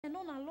and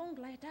on along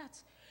like that.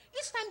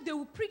 Each time they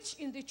will preach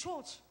in the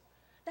church,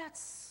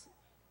 that's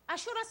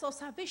assurance of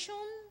salvation.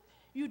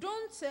 You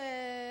don't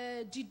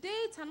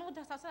debate and all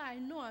that. I said, I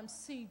know I'm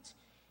saved.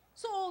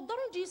 So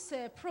during this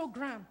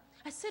program,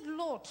 I said,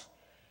 Lord,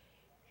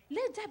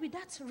 let there be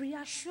that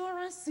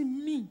reassurance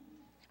in me.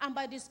 And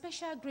by the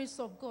special grace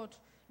of God,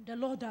 the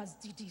Lord has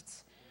did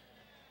it.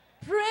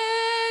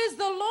 Praise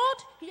the Lord.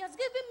 He has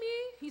given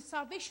me his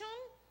salvation,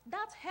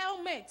 that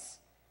helmet.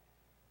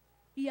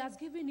 He has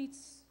given it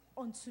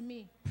unto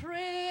me.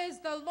 Praise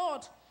the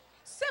Lord.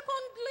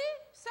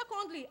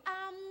 Secondly,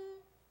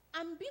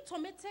 I'm being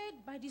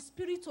tormented by the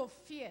spirit of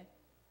fear,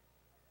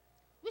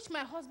 which my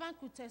husband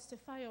could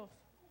testify of.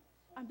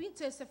 I'm being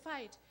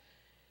testified.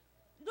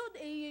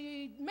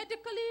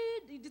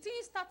 Medically, the thing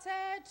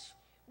started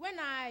when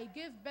I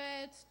gave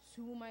birth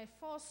to my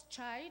first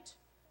child.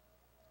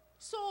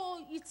 So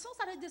it so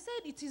that they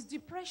said it is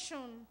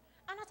depression.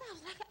 And I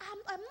was like,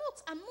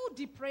 I'm not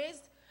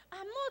depressed.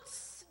 I'm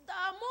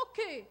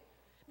okay.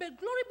 But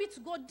glory be to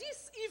God,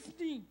 this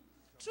evening,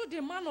 through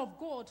the man of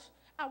God,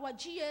 our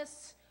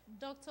GS,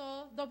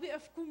 Dr.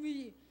 W.F.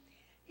 Kumuyi,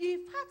 in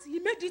fact, he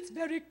made it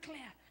very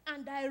clear.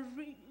 And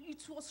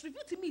it was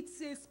revealed to me, it's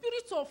a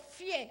spirit of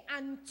fear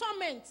and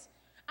torment.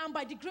 And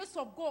by the grace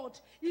of God,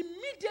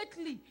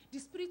 immediately the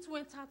spirit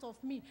went out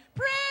of me.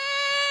 Praise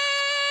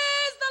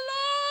the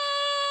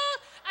Lord!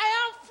 I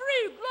am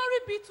free. Glory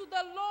be to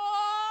the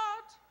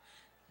Lord.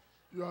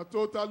 You are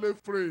totally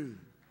free.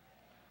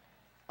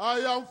 I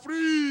am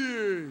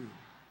free.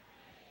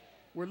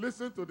 We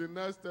listen to the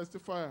next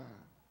testifier.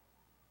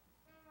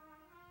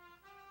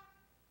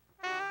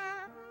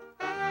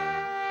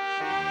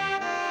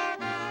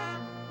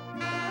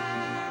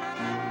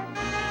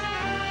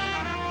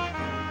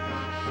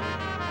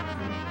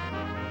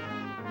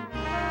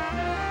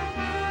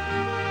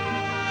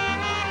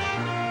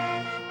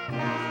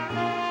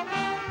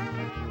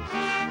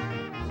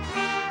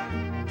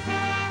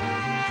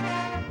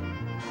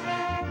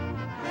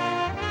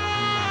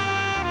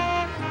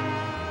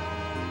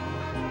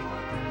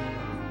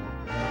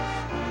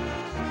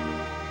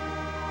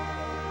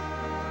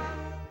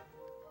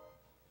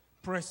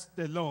 Praise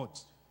the Lord.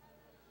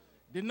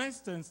 The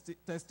next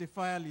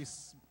testifier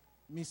is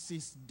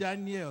Mrs.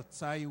 Daniel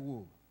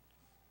Taiwo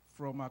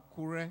from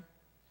Akure.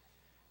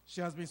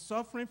 She has been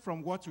suffering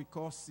from what we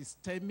call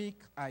systemic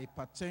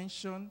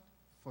hypertension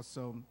for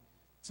some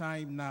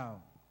time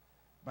now.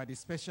 By the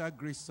special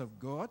grace of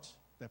God,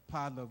 the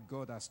power of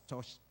God has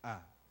touched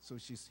her. So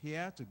she's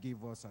here to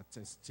give us a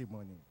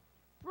testimony.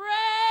 Praise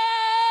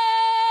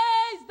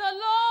the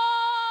Lord.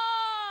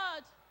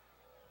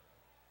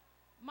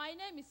 My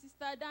name is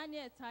Sister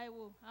Daniel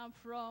Taiwo. I'm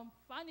from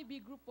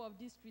Fanibi Group of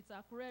Districts,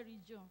 Akure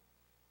region.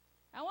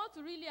 I want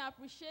to really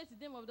appreciate the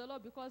name of the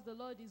Lord because the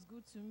Lord is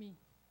good to me.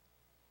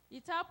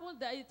 It happened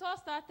that it all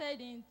started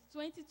in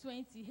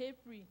 2020,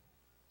 April.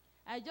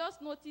 I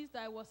just noticed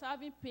I was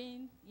having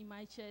pain in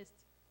my chest.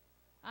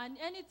 And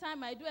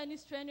anytime I do any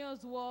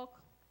strenuous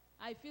work,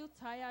 I feel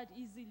tired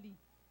easily.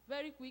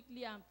 Very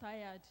quickly, I'm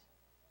tired.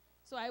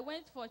 So I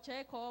went for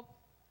checkup.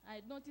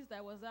 I noticed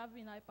I was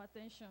having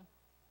hypertension.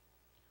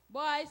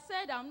 But I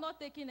said I'm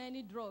not taking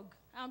any drug.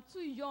 I'm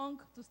too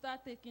young to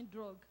start taking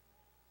drug.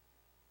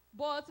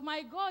 But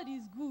my God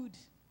is good.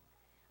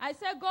 I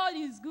said God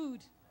is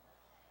good.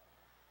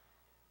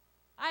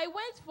 I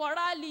went for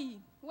rally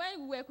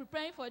when we were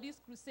preparing for this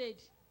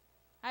crusade.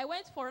 I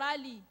went for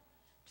rally.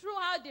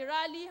 Throughout the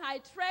rally, I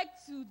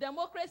trekked to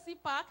Democracy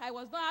Park. I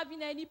was not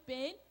having any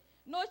pain,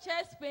 no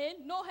chest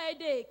pain, no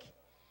headache.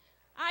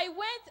 I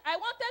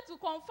wanted to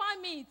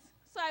confirm it,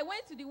 so I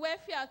went to the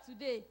welfare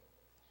today.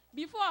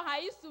 Before,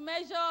 I used to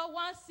measure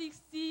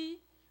 160,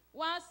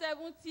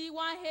 170,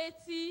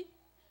 180.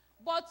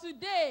 But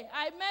today,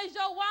 I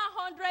measure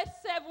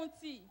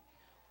 170.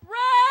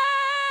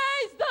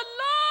 Praise the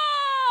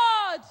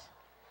Lord!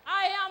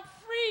 I am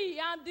free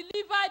and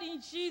delivered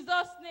in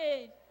Jesus'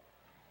 name.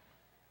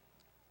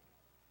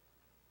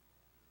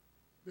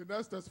 The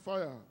next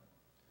testifier.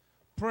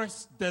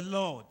 Praise the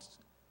Lord.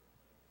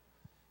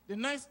 The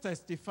next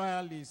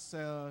testifier is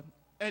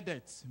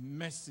Edith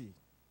Mercy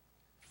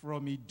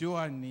from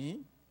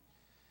Idoani.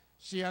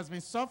 She has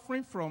been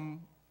suffering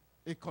from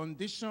a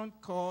condition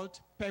called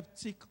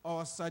peptic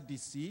ulcer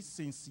disease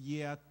since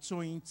year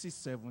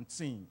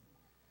 2017.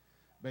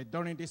 But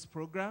during this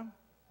program,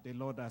 the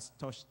Lord has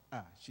touched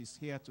her. She's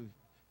here to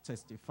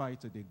testify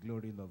to the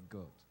glory of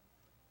God.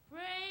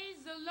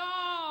 Praise the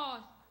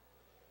Lord.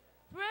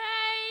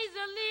 Praise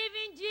the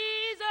living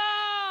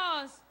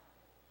Jesus.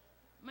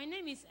 My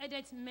name is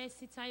Edith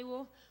Mercy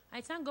Taiwo.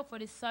 I thank God for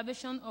the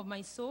salvation of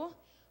my soul.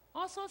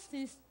 Also,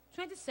 since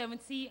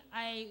 2017,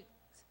 I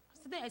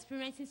started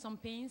experiencing some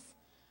pains.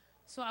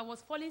 So I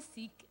was falling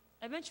sick.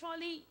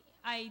 Eventually,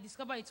 I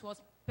discovered it was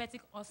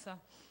peptic ulcer.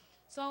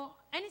 So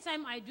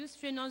anytime I do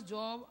strenuous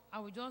job, I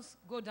will just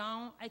go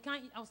down. I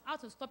was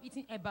out to stop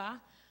eating eba.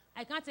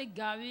 I can't take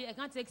gari. I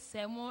can't take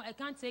semo. I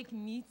can't take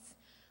meat.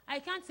 I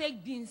can't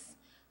take beans.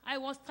 I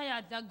was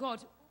tired that God,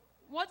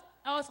 what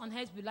else on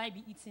earth will I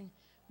be eating?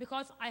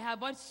 Because I have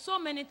bought so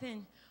many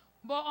things.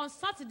 But on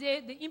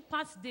Saturday, the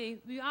impact day,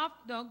 we have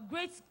the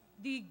great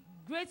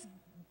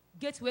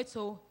gateway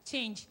to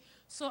change.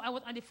 So I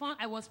was at the phone,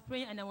 I was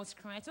praying, and I was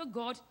crying. I told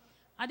God,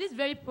 at this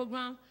very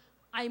program,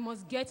 I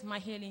must get my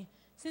healing.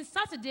 Since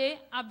Saturday,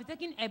 I've been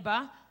taking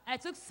Eba, I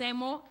took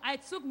Semo, I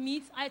took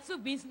meat, I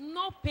took beans,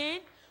 no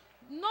pain,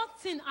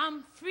 nothing.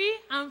 I'm free,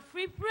 Praise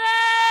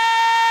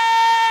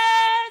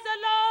the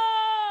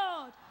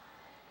Lord.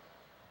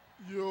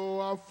 You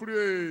are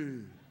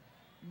free.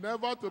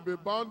 Never to be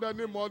bound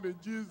anymore in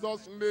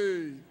Jesus'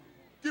 name.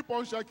 Keep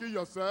on shaking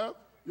yourself.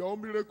 Your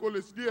own miracle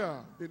is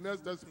there. The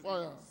next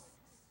testifier.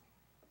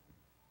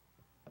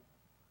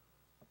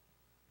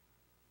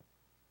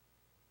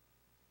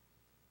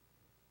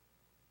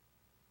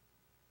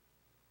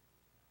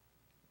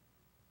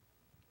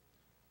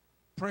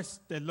 Praise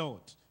the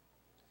Lord.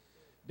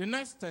 The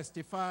next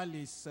testifier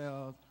is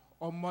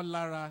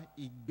Omolara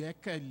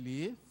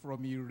Igbekele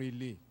from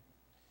Irele.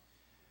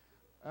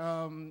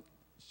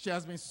 She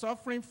has been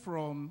suffering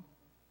from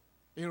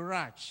a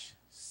rash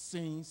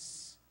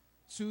since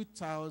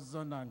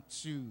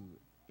 2002,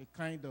 a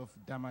kind of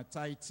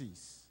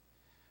dermatitis.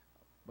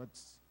 But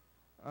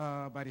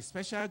by the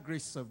special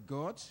grace of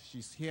God,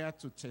 she's here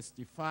to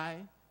testify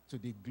to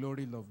the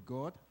glory of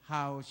God,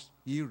 how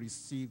he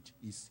received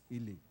his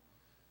healing.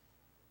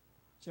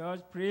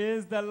 Church,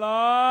 praise the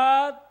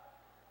Lord.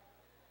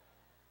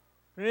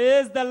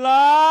 Praise the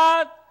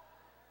Lord.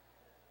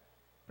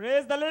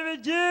 Praise the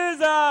living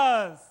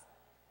Jesus.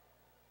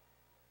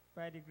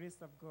 By the grace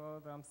of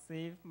God, I'm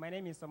saved. My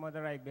name is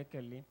Moderator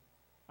Bekele.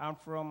 I'm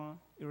from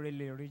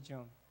Irele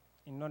region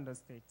in London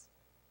State.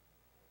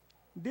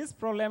 This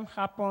problem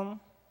happened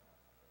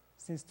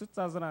since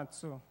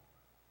 2002.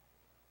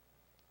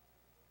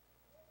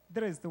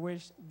 There is the way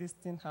this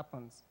thing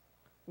happens.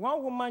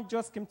 One woman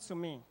just came to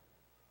me,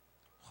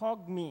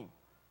 hugged me.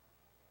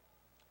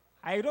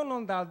 I don't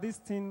know that this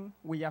thing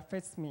will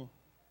affect me.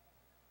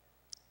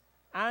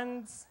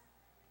 And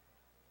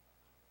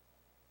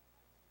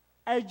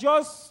I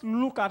just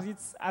look at it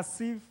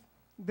as if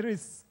there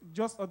is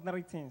just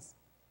ordinary things.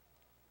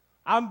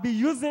 I've been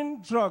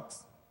using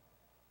drugs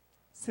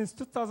since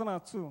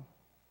 2002,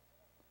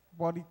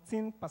 but the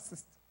thing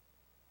persists.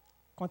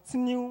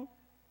 Continue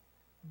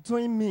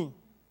doing me,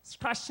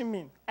 scratching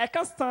me. I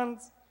can't stand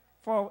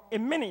for a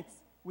minute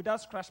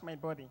without scratching my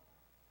body.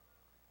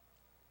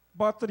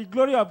 But to the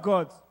glory of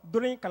God,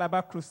 during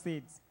Calabar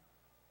Crusades,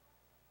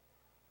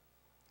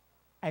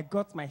 I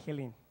got my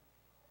healing.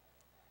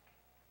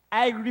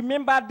 I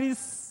remember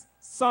these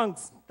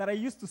songs that I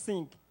used to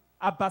sing,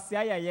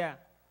 Abasiaya.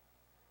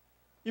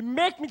 It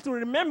makes me to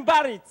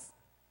remember it.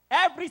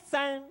 Every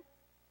time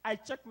I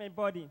check my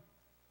body,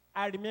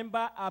 I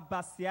remember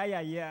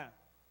Abasiaya.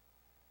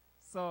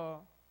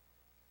 So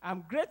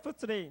I'm grateful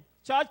today.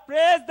 Church,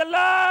 praise the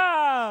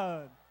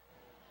Lord.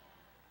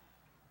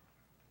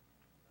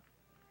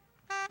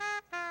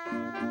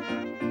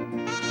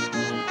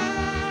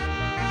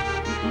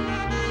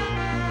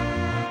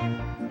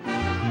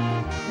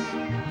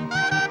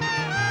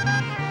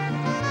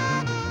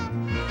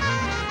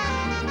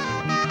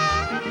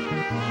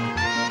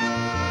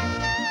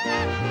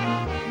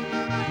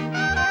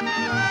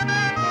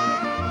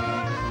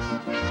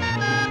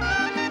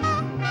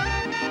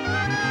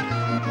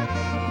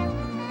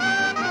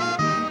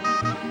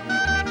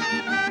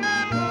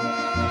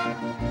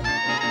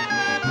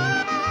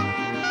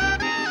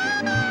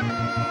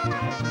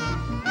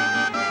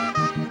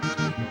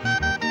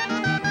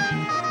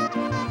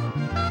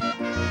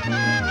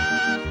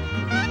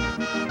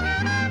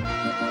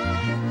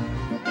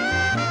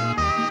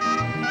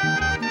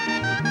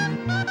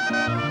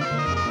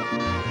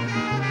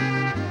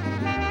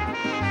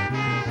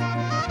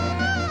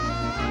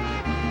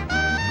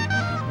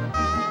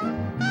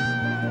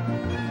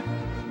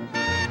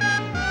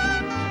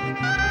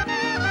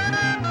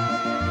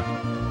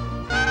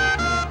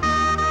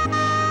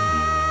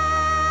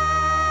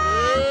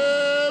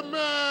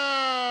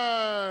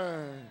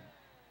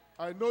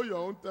 I know your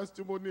own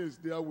testimony is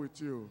there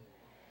with you.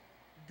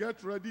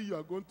 Get ready, you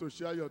are going to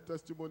share your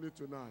testimony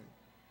tonight.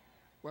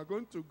 We're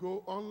going to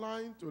go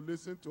online to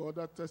listen to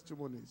other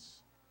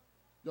testimonies.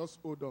 Just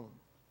hold on.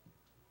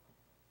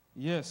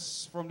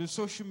 Yes, from the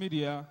social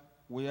media,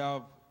 we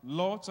have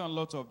lots and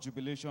lots of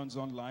jubilations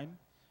online,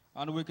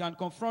 and we can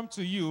confirm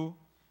to you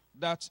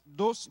that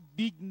those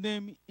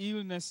big-name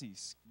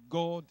illnesses,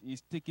 God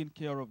is taking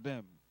care of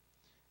them.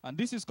 And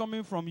this is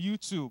coming from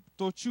YouTube.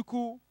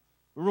 Tochuku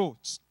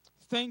wrote,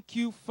 "Thank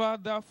you,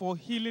 Father, for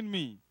healing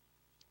me."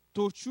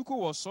 Tochuku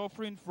was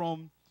suffering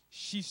from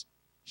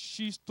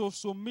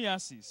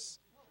schistosomiasis.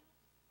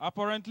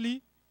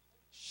 Apparently,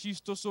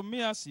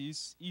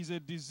 schistosomiasis is a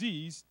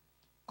disease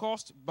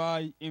caused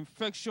by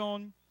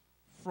infection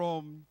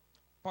from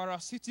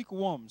parasitic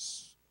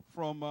worms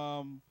from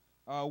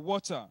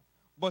water.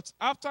 But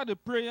after the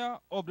prayer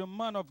of the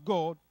man of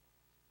God,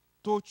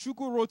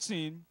 Tochuku wrote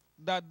in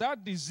that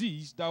that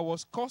disease that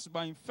was caused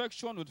by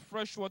infection with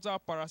freshwater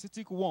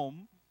parasitic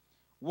worm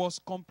was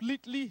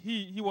completely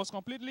he was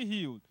completely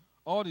healed.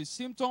 All the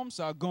symptoms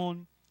are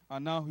gone,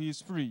 and now he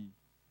is free.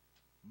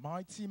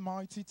 Mighty,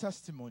 mighty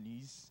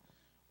testimonies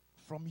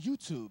from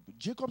YouTube.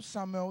 Jacob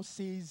Samuel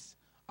says,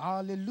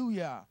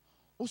 Hallelujah.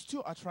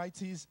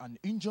 Osteoarthritis and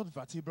injured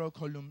vertebral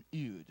column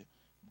healed.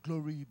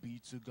 Glory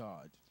be to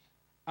God.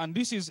 And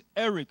this is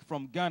Eric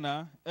from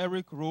Ghana.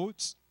 Eric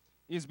wrote,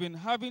 he's been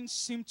having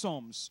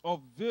symptoms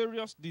of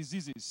various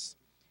diseases.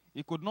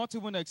 He could not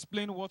even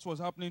explain what was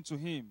happening to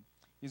him.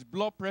 His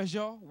blood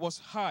pressure was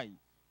high.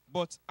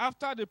 But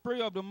after the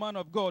prayer of the man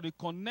of God, he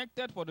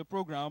connected for the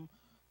program,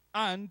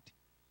 and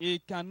he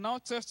can now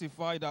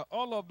testify that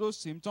all of those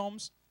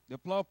symptoms, the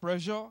blood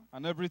pressure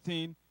and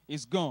everything,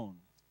 is gone.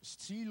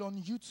 Still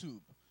on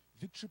YouTube,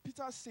 Victor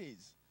Peter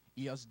says,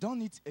 he has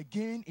done it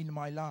again in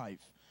my life.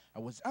 I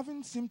was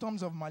having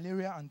symptoms of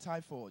malaria and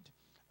typhoid.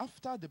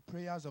 After the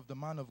prayers of the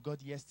man of God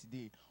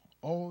yesterday,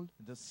 all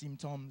the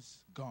symptoms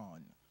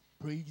gone.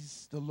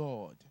 Praise the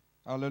Lord.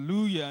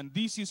 Hallelujah. And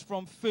this is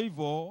from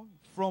Favor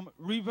from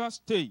River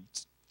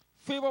State.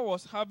 Favor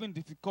was having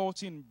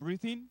difficulty in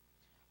breathing,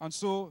 and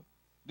so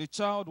the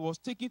child was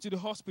taken to the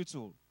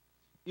hospital.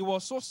 It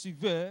was so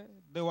severe,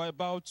 they were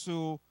about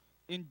to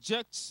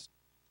inject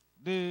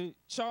the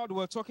child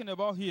we're talking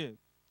about here.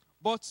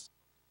 But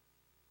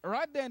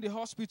right there in the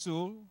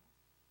hospital,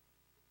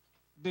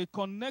 they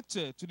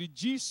connected to the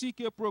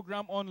GCK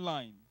program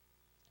online.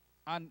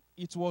 And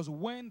it was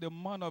when the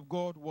man of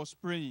God was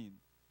praying.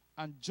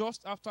 And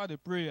just after the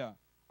prayer,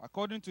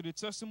 according to the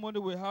testimony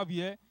we have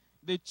here,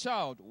 the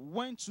child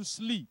went to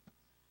sleep.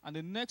 And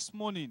the next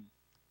morning,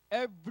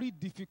 every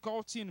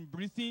difficulty in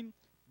breathing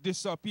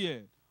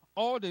disappeared.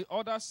 All the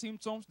other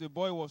symptoms the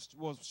boy was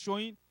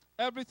showing,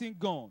 everything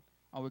gone.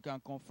 And we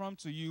can confirm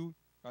to you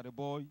that the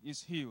boy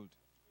is healed.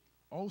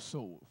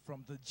 Also,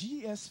 from the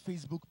GS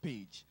Facebook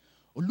page,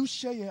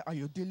 Olusheye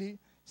Ayodele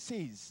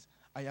says,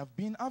 I have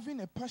been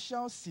having a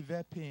partial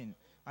severe pain.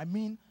 I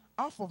mean,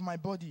 half of my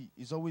body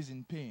is always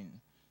in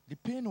pain. The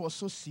pain was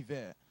so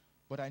severe,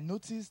 but I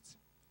noticed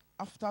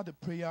after the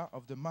prayer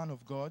of the man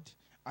of God,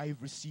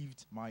 I've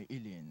received my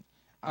healing.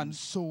 I'm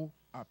so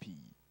happy.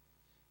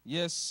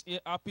 Yes,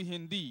 happy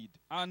indeed.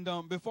 And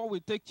before we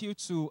take you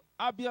to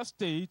Abia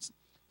State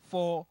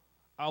for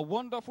a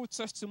wonderful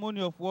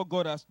testimony of what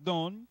God has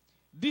done,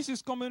 this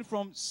is coming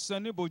from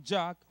Senibo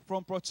Jack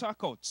from Port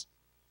Harcourt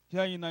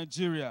here in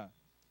Nigeria.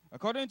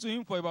 According to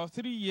him, for about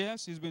 3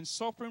 years, he's been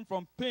suffering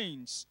from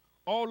pains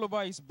all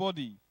over his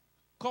body,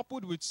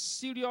 coupled with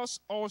serious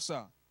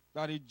ulcer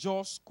that he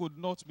just could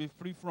not be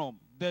free from,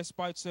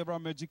 despite several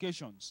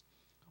medications.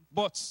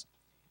 But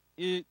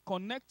he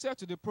connected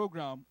to the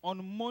program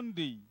on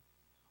Monday.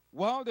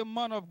 While the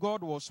man of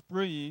God was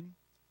praying,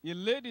 he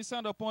laid his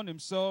hand upon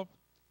himself,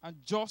 and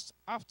just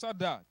after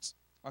that,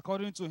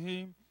 according to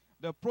him,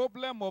 the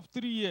problem of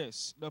 3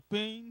 years, the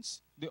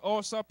pains, the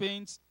ulcer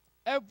pains,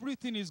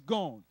 everything is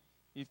gone.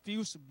 He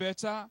feels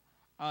better,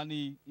 and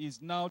he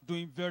is now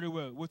doing very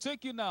well. We'll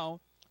take you now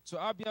to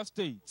Abia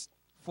State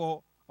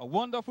for a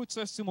wonderful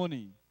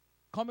testimony.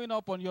 Coming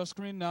up on your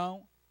screen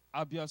now,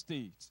 Abia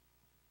State.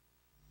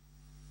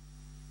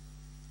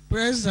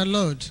 Praise the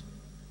Lord.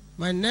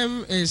 My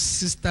name is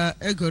Sister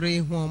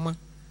Egori Hwoma.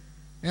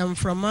 I am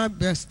from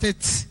Abia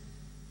State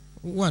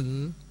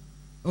 1,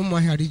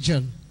 Umuahia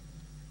region.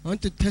 I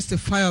want to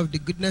testify of the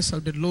goodness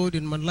of the Lord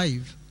in my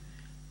life.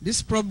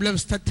 This problem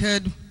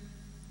started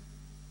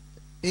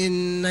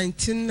in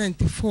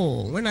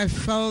 1994 when I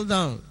fell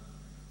down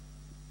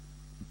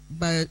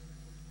by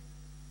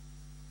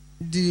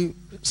the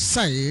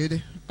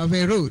side of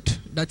a road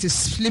that is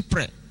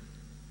slippery.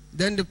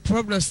 Then the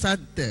problem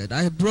started.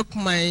 I broke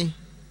my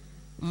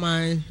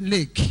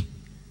leg.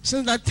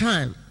 Since that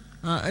time,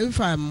 if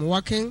I'm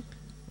walking,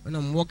 when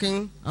I'm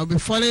walking, I'll be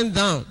falling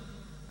down.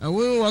 I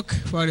won't walk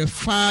for a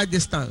far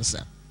distance.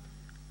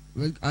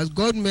 As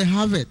God may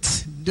have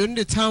it, during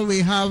the time we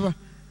have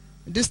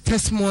this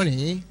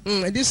testimony,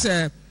 this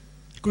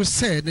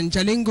crusade in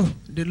Jalingo,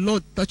 the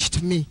Lord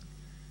touched me.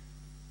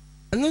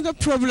 Another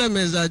problem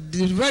is that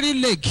the very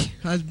leg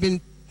has been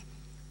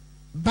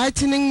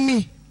biting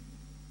me.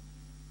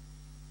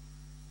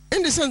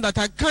 In the sense that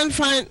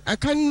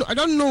I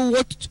don't know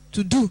what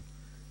to do.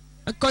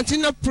 I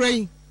continue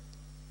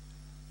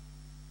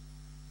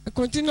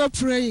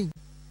praying.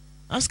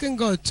 Asking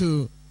God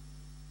to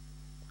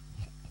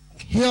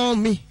heal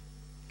me.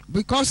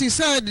 Because he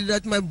said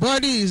that my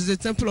body is the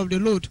temple of the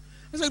Lord.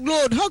 I said,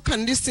 Lord, how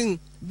can this thing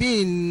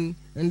be in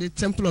the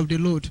temple of the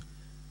Lord?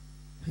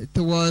 It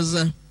was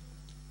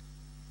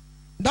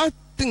that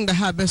thing that I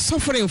had been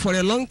suffering for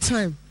a long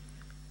time.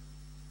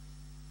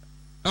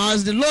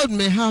 As the Lord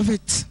may have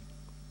it,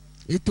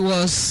 it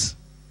was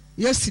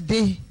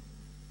yesterday.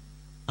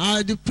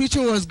 The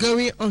preaching was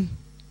going on.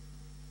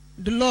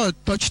 The Lord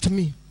touched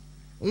me.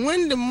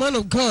 When the man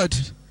of God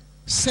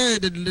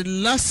said the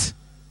last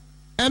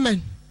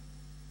amen,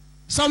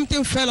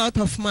 something fell out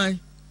of my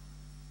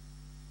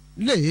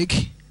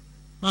leg,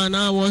 and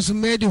I was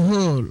made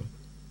whole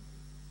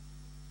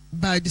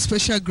by the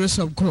special grace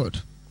of God.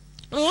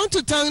 I want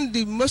to thank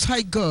the Most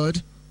High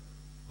God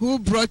who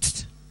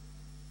brought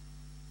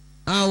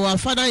our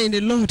Father in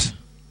the Lord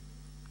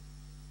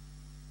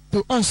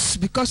to us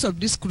because of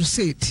this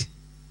crusade.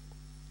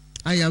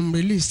 I am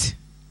released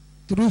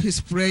through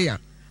his prayer.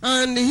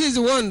 And he's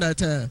the one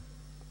that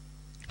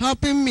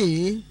helping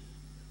me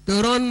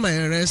to run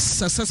my race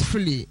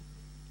successfully.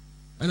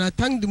 And I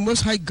thank the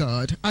Most High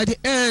God. At the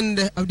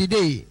end of the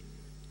day,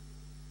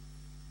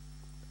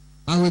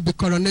 I will be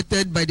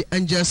coronated by the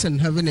angels in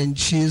heaven in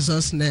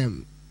Jesus'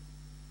 name.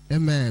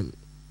 Amen.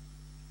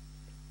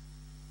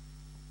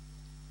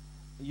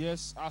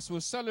 Yes, as we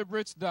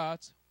celebrate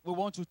that, we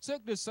want to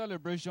take the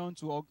celebration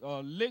to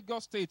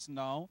Lagos State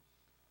now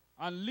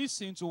and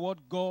listen to what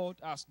God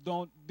has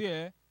done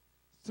there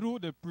through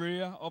the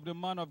prayer of the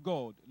man of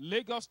God.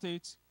 Lagos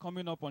State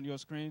coming up on your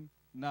screen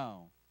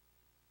now.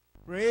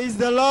 Praise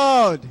the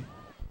Lord.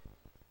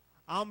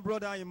 I'm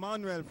Brother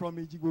Emmanuel from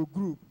Ijigo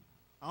Group.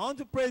 I want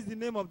to praise the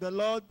name of the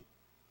Lord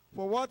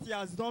for what he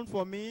has done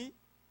for me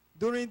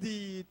during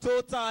the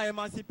Total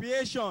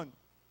Emancipation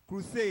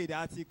Crusade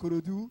at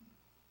Ikorodu.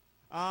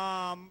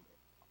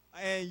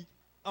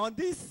 On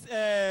this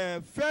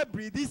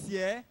February this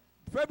year,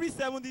 February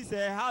 7th this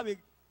year, I have an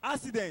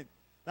accident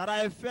that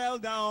I fell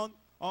down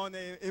on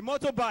a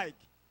motorbike.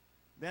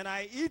 Then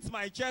I hit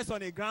my chest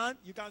on the ground.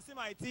 You can see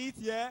my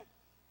teeth here.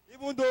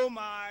 Even though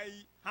my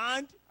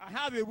hand, I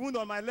have a wound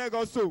on my leg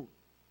also.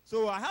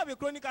 So I have a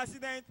chronic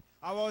accident.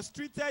 I was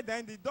treated.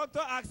 Then the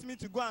doctor asked me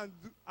to go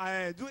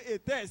and do a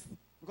test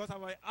because I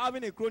was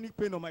having a chronic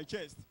pain on my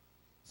chest.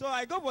 So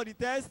I go for the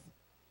test.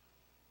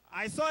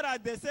 I saw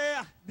that they say,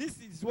 this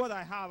is what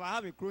I have. I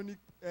have a chronic,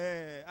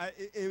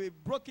 a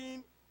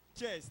broken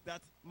chest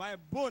that my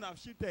bone have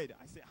shifted.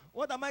 I said,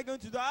 what am I going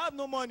to do? I have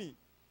no money.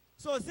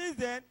 So since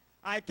then,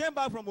 I came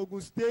back from Ogun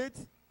State.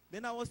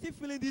 Then I was still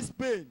feeling this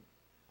pain.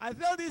 I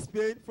felt this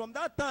pain from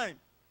that time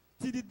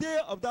till the day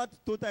of that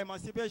Total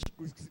Emancipation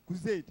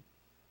Crusade.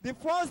 The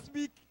first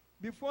week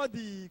before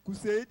the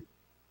crusade,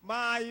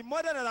 my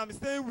mother that I'm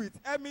staying with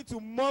helped me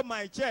to mop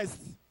my chest.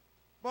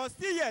 But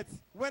still yet,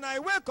 when I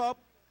wake up,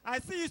 I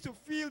still used to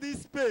feel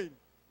this pain.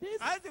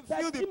 I used to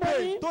feel the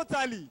pain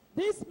totally.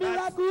 This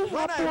miracle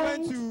when happened. I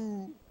went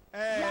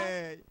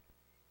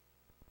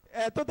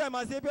to Total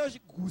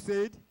Emancipation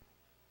Crusade,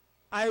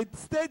 I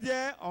stayed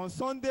there on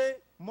Sunday,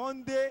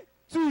 Monday,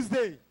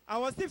 Tuesday. I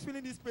was still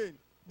feeling this pain.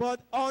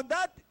 But on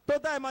that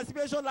Total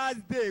Emancipation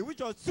last day,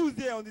 which was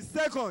Tuesday on the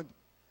 2nd,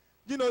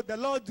 you know, the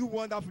Lord do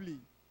wonderfully.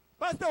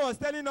 Pastor was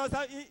telling us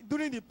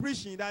during the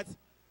preaching that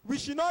we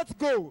should not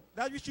go,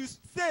 that we should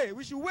stay,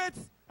 we should wait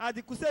at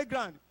the crusade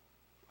ground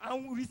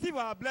and receive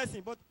our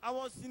blessing. But I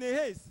was in a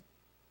haste.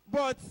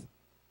 But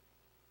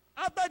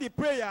after the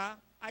prayer,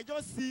 I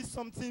just see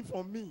something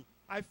from me.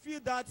 I feel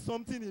that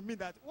something in me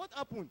that, what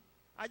happened?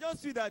 I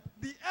just feel that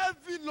the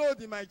heavy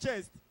load in my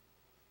chest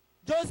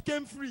just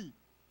came free.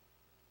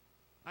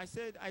 I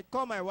said, I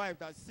called my wife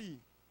that, see,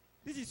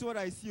 this is what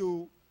I see.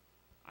 Oh,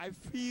 I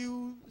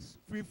feel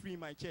free in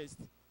my chest.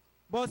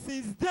 But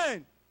since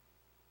then,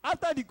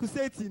 after the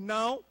crusade till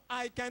now,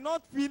 I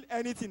cannot feel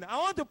anything. I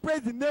want to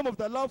praise the name of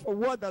the Lord for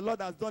what the Lord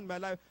has done in my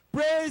life.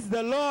 Praise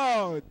the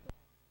Lord.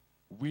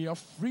 We are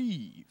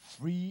free,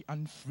 free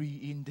and free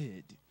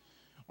indeed.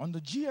 On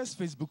the GS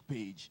Facebook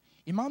page,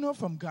 Emmanuel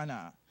from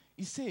Ghana,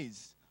 he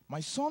says, my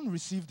son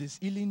received his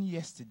healing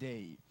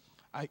yesterday.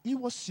 He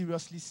was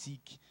seriously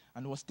sick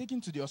and was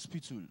taken to the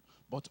hospital,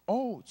 but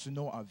all to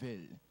no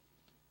avail.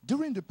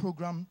 During the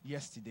program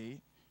yesterday,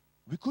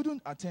 we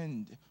couldn't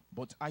attend,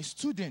 but I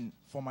stood in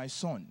for my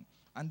son,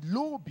 and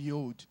lo and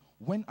behold,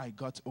 when I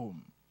got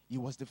home, he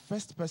was the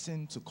first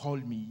person to call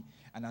me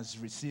and has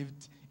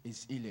received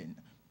his healing.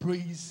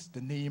 Praise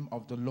the name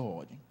of the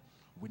Lord.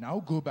 We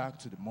now go back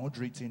to the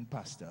moderating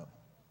pastor.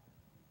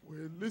 We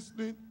are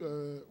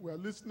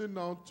listening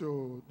now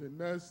to the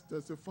next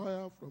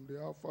testifier from the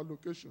Alpha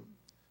location.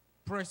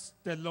 Praise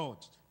the Lord.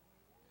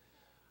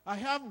 I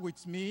have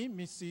with me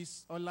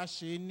Mrs.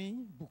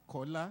 Olasheni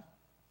Bukola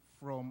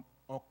from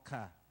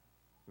Oka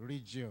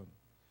region.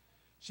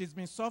 She's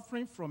been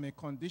suffering from a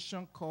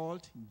condition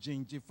called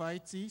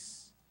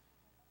gingivitis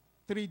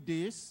 3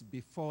 days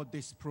before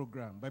this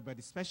program. But by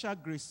the special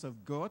grace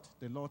of God,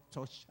 the Lord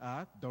touched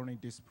her during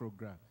this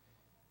program.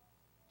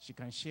 She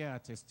can share her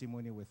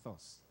testimony with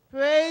us.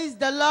 Praise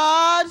the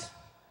Lord.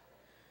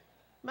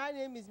 My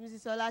name is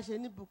Mrs.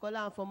 Olasheni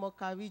Bukola. I'm from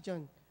Oka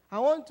region. I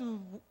want to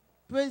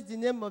praise the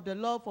name of the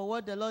Lord for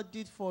what the Lord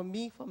did for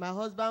me, for my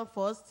husband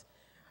first.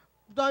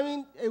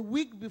 During a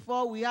week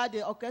before we had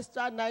the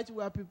orchestra night, we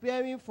were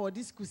preparing for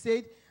this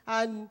crusade,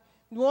 and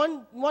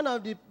one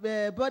of the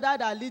brother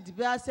that lead the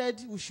prayer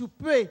said we should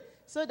pray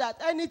so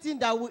that anything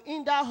that will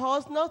hinder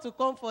us not to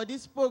come for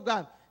this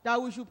program, that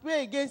we should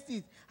pray against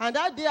it. And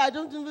that day, I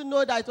don't even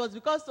know that it was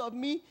because of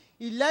me.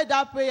 He led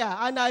that prayer,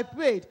 and I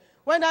prayed.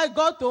 When I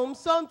got home,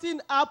 something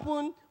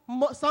happened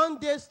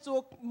Sunday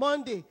to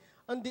Monday.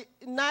 On the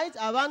night,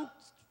 around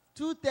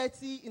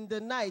 2:30 in the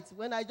night,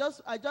 when I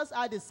just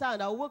heard a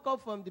sound, I woke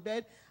up from the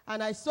bed,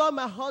 and I saw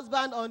my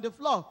husband on the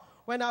floor.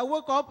 When I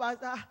woke up, I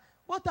said,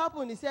 what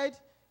happened? He said,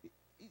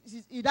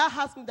 he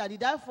asked me that,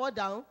 did I fall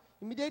down?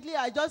 Immediately,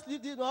 I just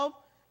lifted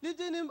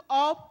him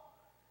up.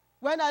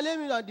 When I laid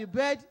him on the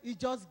bed, he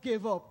just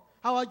gave up.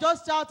 I was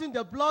just shouting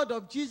the blood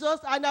of Jesus,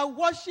 and I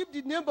worshiped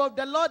the name of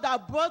the Lord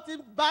that brought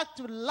him back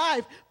to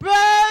life.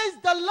 Praise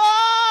the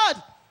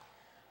Lord!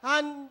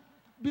 And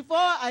before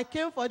I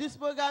came for this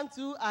program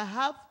too, I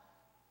have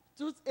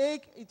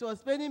toothache. It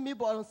was paining me,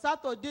 but on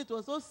Saturday it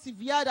was so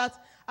severe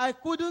that I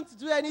couldn't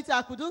do anything.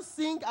 I couldn't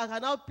sing. I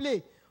cannot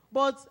play.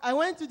 But I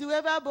went to the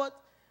river. But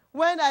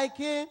when I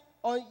came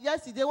on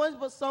yesterday, when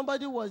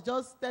somebody was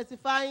just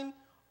testifying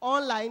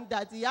online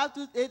that he had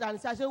toothache, and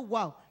I said,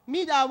 wow,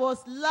 me that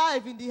was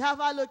live in the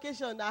Harvard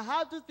location, I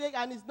have toothache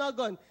and it's not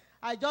gone.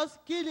 I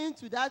just keyed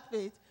into that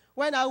faith.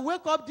 When I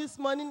wake up this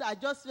morning, I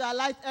just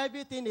realized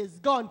everything is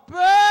gone.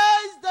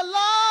 Praise the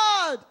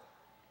Lord!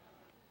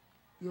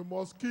 You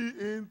must key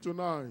in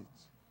tonight,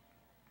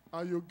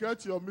 and you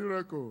get your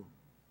miracle.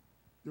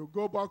 You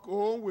go back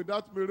home with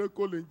that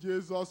miracle in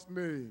Jesus'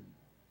 name.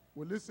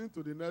 We'll listen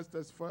to the next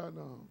testifier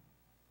now.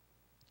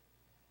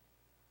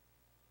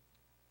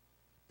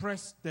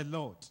 Praise the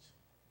Lord.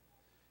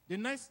 The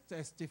next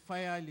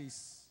testifier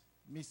is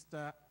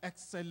Mr.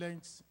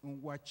 Excellent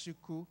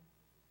Nwachuku,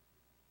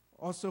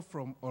 also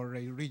from Ore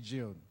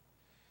region.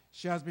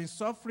 She has been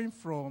suffering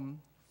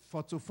from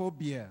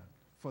photophobia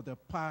for the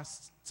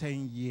past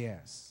 10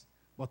 years.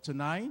 But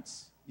tonight,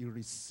 he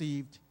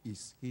received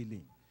his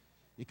healing.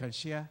 He can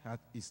share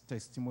his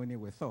testimony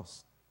with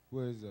us.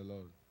 Praise the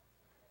Lord.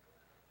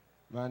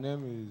 My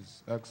name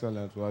is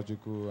Excellent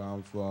Nwachuku.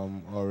 I'm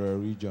from Ore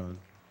region.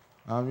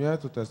 I'm here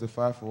to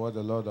testify for what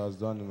the Lord has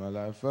done in my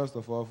life. First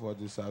of all, for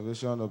the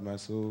salvation of my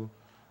soul.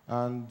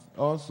 And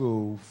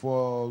also,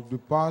 for the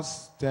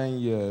past 10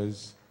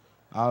 years,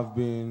 I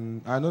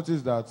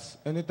noticed that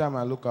anytime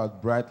I look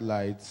at bright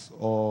lights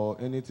or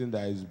anything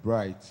that is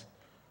bright,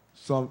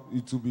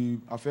 it will be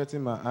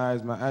affecting my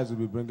eyes will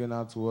be bringing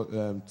out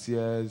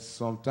tears.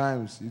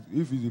 Sometimes,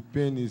 if the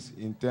pain is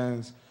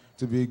intense,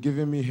 to be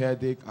giving me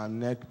headache and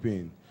neck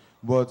pain.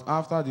 But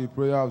after the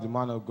prayer of the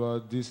man of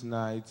God this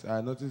night,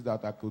 I noticed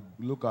that I could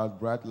look at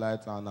bright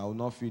lights and I will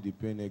not feel the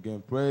pain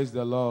again. Praise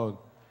the Lord.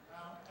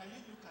 Can you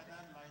look at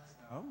that light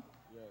now?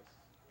 Yes.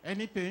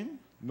 Any pain?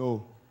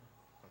 No.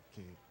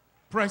 Okay.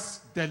 Praise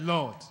the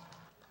Lord.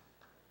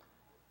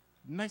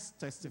 Next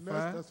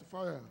testifier. Next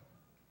testifier.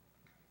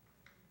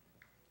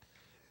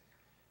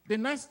 The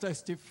next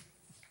testifier.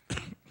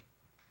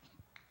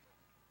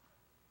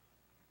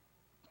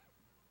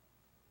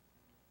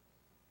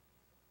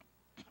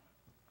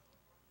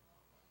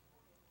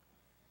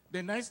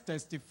 The next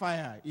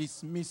testifier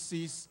is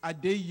Mrs.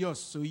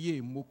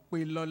 Adeyosoye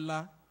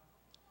Mopelola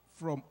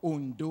from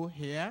Ondo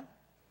here.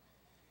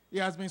 He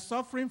has been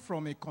suffering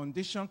from a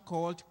condition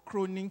called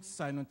chronic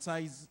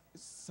sinusitis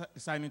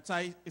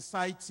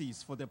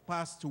for the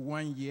past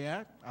 1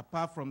 year.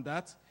 Apart from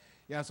that,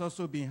 he has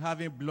also been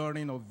having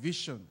blurring of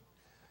vision.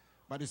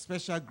 By the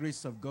special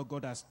grace of God,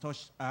 God has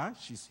touched her.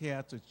 She's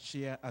here to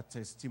share a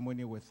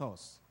testimony with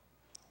us.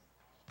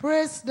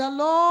 Praise the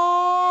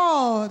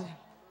Lord.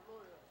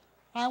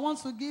 I want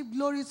to give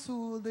glory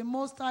to the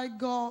Most High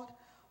God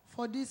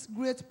for this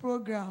great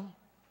program.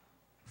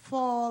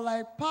 For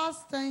like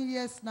past 10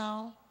 years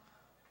now,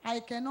 I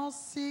cannot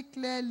see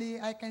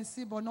clearly. I can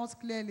see, but not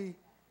clearly.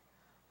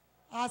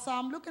 As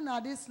I'm looking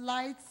at these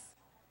lights,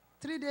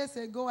 3 days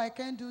ago, I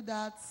can't do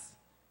that.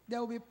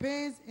 There will be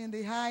pains in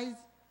the eyes.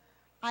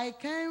 I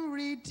can't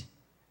read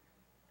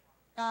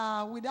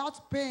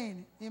without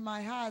pain in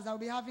my eyes. I'll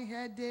be having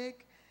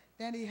headache.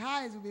 Then the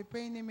eyes will be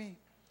paining me.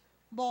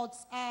 But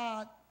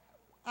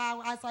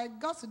as I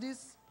got to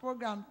this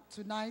program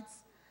tonight,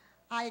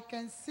 I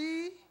can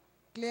see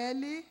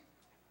clearly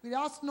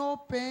without no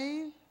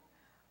pain,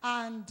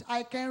 and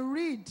I can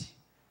read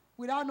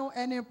without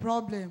any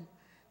problem.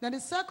 Then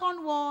the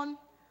second one,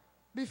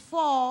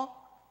 before,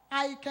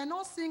 I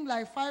cannot sing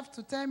like 5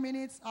 to 10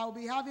 minutes. I'll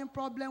be having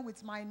problem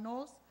with my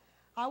nose.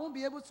 I won't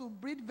be able to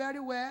breathe very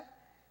well.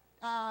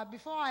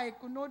 Before I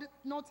could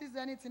notice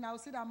anything, I'll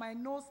see that my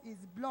nose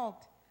is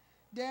blocked.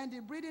 Then the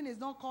breathing is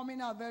not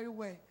coming out very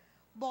well.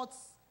 But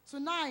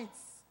tonight,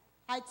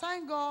 I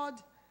thank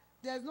God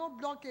there's no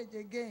blockage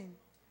again.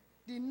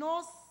 The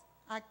nose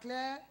are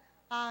clear,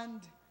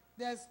 and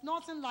there's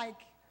nothing like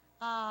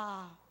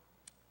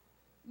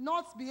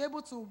not be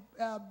able to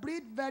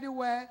breathe very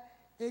well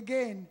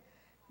again.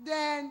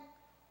 Then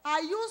I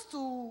used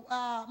to,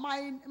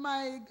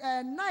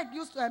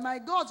 my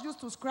God used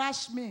to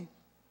scratch me.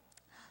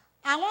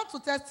 I want to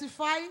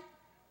testify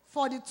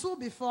for the 2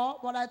 before,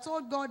 but I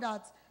told God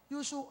that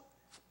you should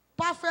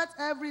perfect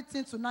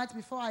everything tonight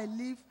before I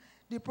leave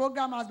the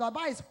program as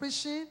Baba is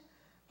preaching,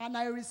 and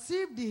I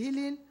received the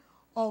healing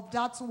of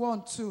that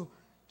one too.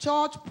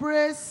 Church,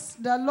 praise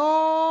the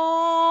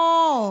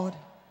Lord.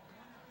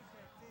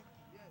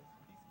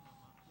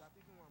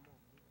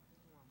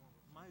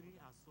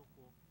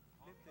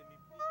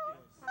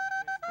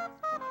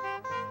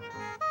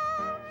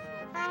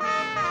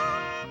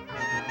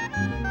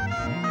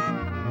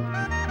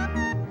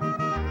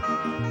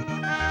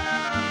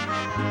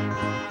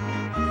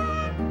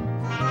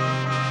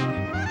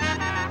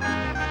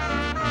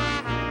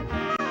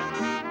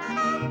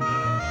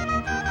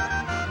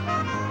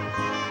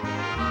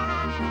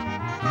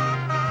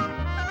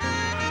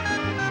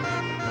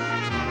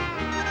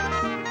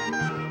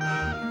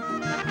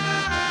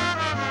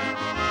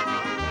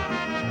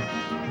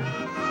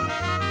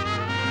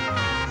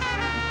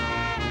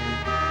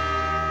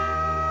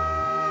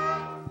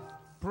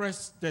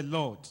 Praise the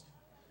Lord.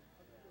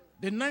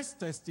 The next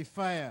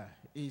testifier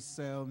is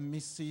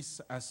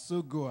Mrs.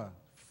 Asogua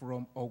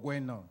from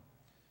Oweno.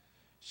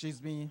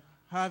 She's been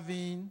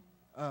having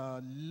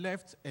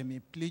left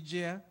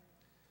hemiplegia.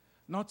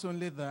 Not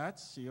only that,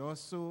 she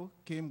also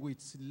came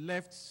with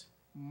left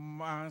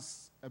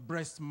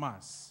breast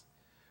mass.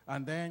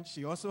 And then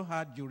she also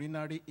had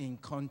urinary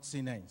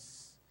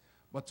incontinence.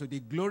 But to the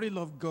glory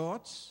of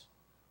God,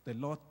 the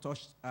Lord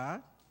touched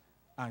her,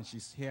 and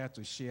she's here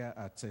to share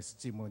her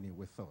testimony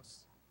with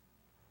us.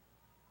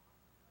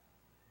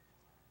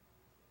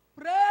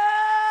 Praise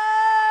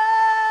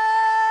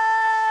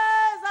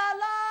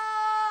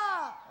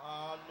Allah!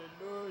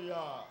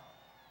 Hallelujah.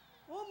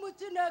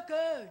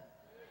 Chineke.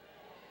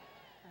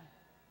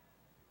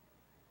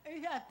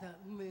 Ihe ata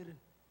mmeri.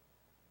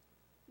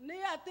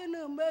 N'ihe ata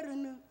na mmeri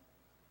nu.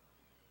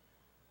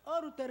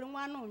 O rutere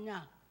nwa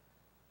n'ụnya.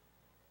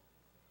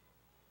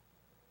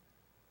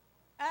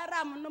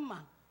 Era m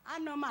numa,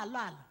 anụ m alụ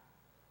ala.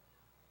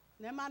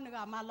 Na ma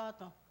nga amala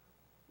ọtọ.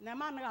 Na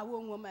ma nga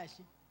wo nwo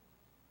mashi.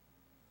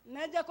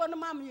 Na ejekọ na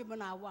mam yibu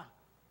na awa.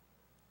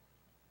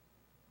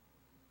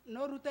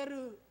 Na o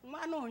rutere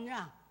nwa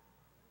n'ụnya.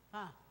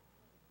 Ha.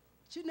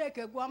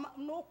 Chineke gwa m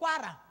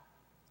n'ụkwara.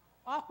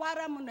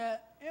 Ọkwara m na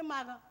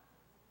ịmaga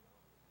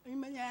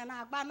imenye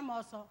na agba m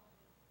ọsọ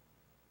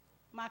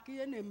maka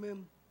ihe na-eme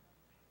m.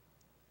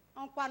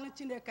 Nkwanụ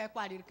Chineke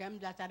kwariri ka m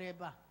bịachara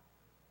ebe a.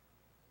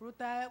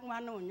 Rute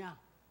nwa n'ụnya.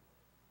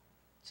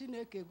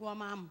 Chineke gwa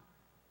m.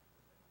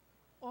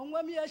 Onwe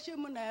m ihe shi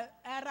m na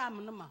era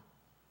m nma.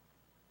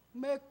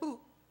 Mekpu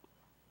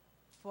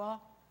fọ.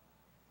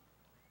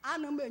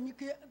 Anụ m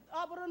enyike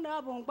ọ bụrụ na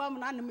ọ bụ mgba m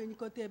na anụ m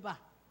enyikote ebe a.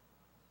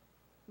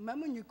 Mgbe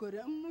m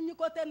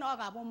nyikote na ọ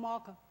ga-abụ m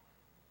ọkụ.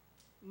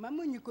 Mgbe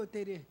m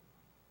nyikotere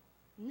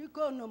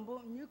nyiko mbụ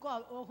nyiko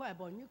ohu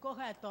ebo nyiko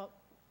ha eto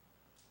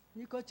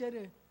nyiko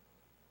chere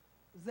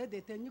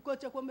zedete nyiko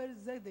chekwa mere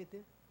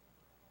zedete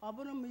ọ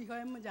bụrụ m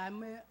ihe m ji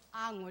eme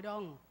aṅụrị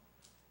ọṅụ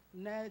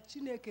na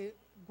Chineke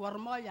gwọrọ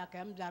m ọya ka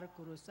m bịara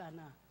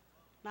korosana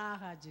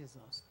n'aha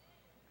Jizọs.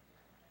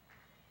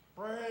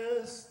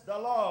 Praise the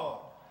Lord.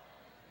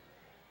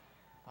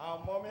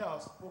 Our mommy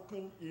has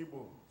spoken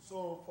Igbo.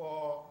 So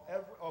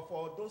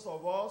for those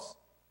of us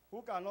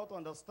who cannot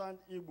understand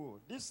Igbo,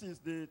 this is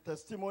the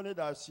testimony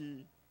that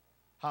she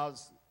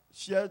has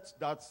shared,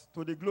 that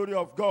to the glory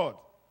of God.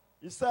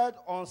 He said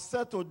on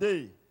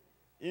Saturday,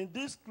 in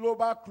this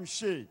global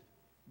crusade,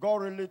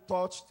 God really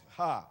touched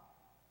her.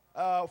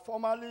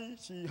 Formerly,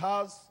 she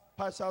has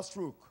partial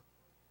stroke,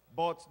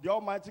 but the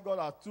Almighty God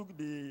has took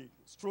the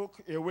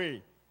stroke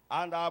away.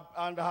 And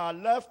her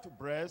left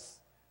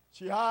breast,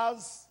 she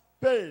has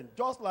pain,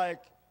 just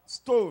like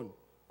stone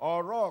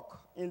or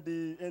rock in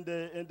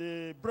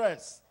the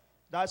breast,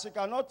 that she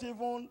cannot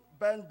even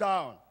bend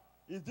down.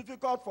 It's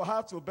difficult for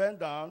her to bend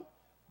down,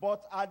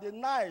 but at the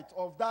night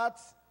of that,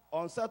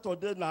 on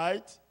Saturday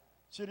night,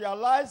 she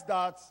realized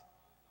that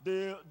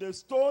the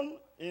stone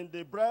in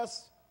the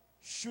breast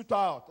shoot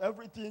out,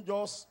 everything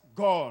just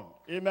gone.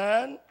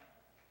 Amen?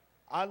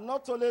 And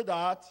not only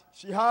that,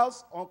 she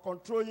has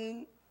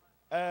uncontrolling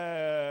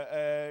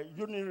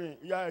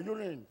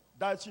urine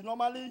that she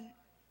normally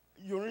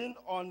urine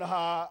on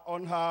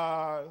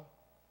her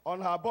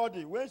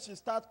body. When she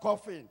starts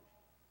coughing,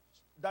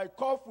 that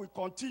cough will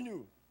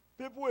continue.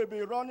 People will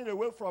be running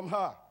away from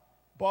her.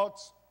 But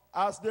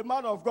as the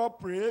man of God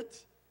prayed,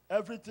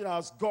 everything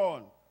has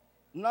gone.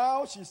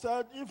 Now she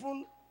said,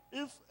 even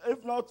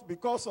if not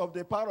because of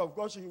the power of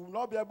God, she will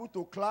not be able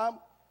to climb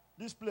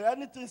this place.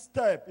 Anything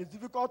step, it's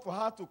difficult for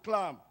her to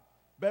climb.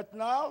 But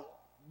now,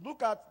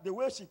 look at the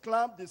way she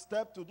climbed the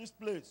step to this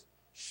place,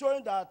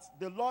 showing that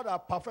the Lord has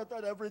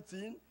perfected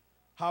everything.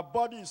 Her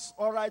body is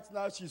all right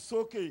now. She's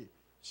okay.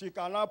 She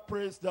cannot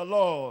praise the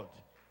Lord.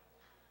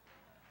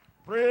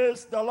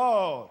 Praise the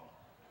Lord.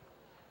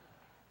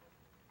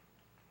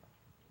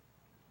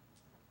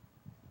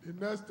 The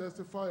next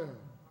testifier.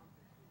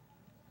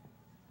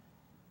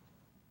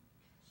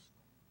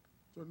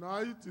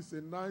 Tonight is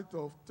a night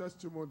of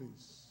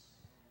testimonies.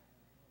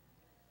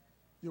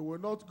 You will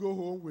not go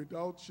home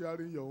without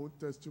sharing your own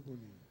testimony.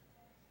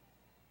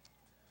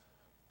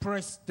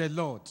 Praise the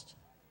Lord.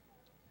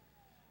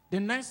 The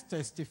next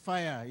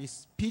testifier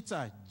is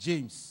Peter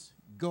James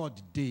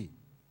God Day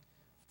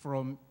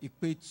from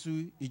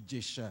Ikpetu,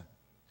 Ijesha.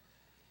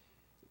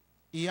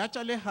 He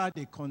actually had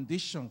a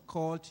condition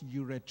called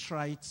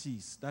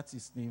urethritis. That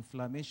is the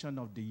inflammation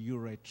of the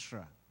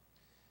urethra.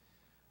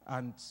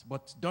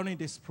 But during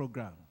this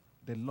program,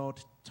 the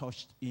Lord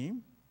touched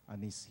him,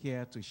 and he's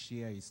here to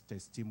share his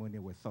testimony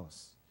with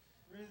us.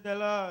 Praise the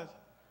Lord.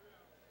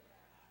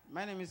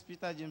 My name is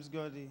Peter James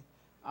Gordy.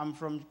 I'm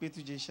from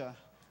Ikpetu, Ijesha.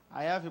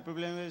 I have a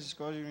problem which is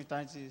called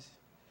urethritis.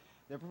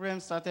 The problem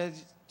started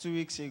 2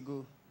 weeks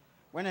ago.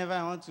 Whenever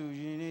I want to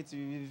urinate, it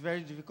will be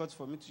very difficult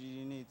for me to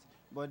urinate.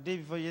 But the day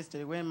before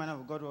yesterday, when man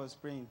of God was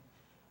praying,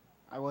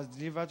 I was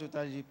delivered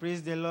totally.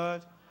 Praise the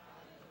Lord.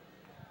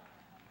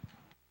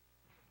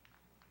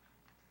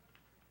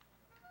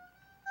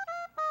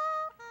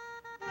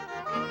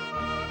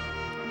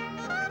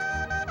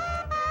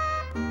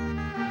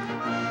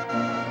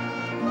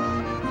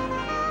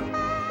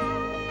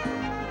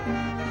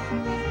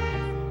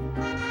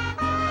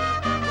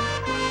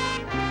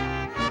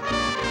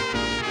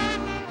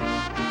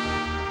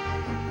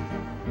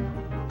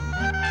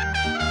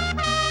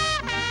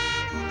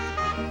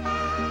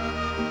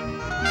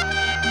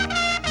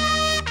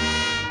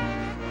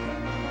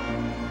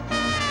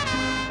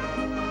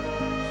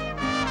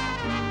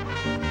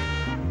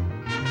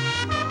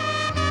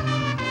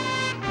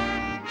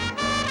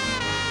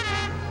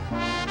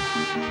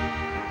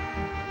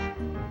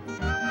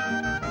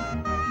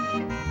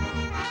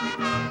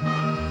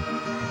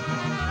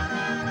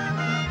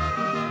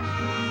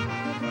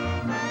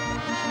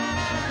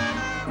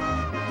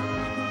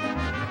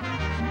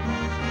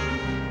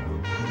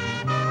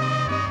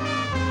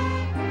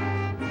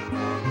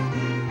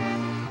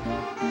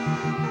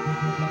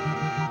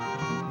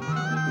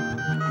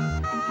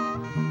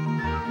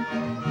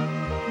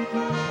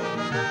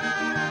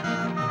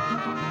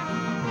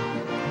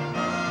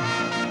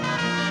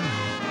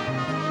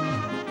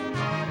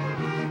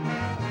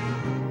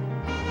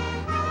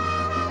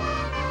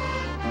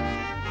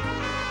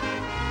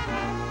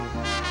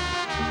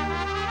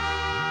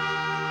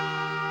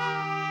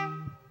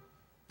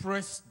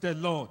 Praise the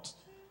Lord.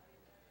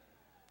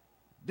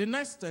 The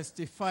next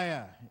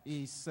testifier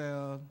is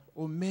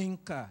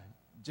Omenka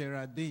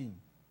Geraldine,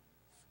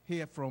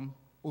 here from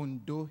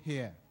Ondo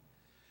here.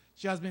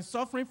 She has been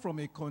suffering from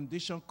a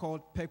condition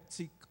called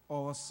peptic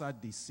ulcer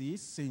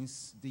disease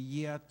since the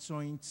year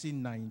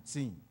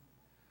 2019.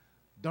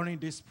 During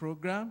this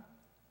program,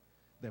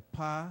 the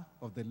power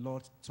of the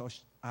Lord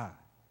touched her,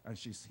 and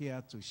she's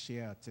here to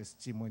share her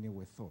testimony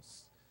with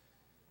us.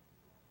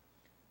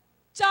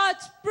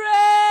 Church, pray,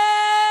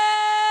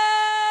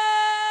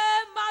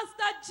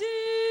 Master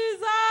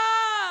Jesus.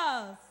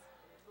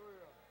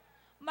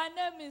 My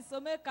name is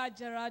Omeka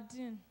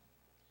Geraldine.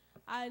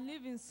 I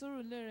live in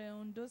Surulere,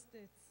 Ondo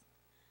State.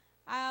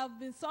 I have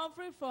been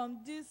suffering from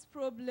this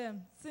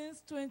problem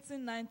since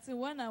 2019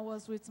 when I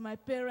was with my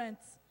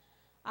parents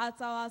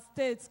at our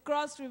state,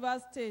 Cross River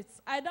State.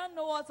 I don't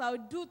know what I'll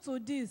do to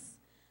this.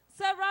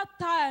 Several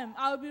times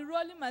I'll be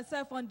rolling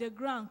myself on the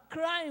ground,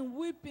 crying,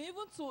 weeping,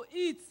 even to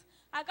eat.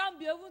 I can't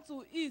be able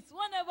to eat.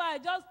 Whenever I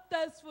just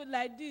taste food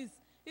like this,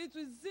 it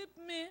will zip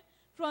me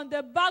from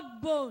the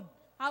backbone.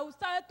 I will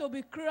start to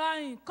be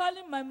crying,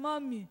 calling my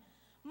mommy.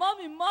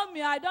 Mommy,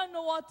 mommy, I don't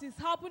know what is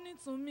happening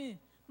to me.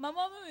 My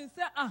mommy will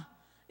say,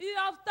 you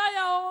have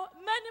tired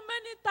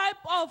many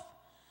type of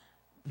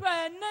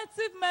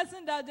native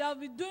medicine that they have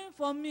been doing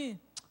for me.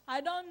 I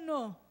don't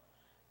know.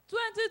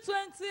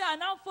 2020, I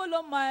now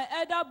follow my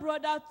elder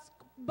brother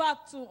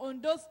back to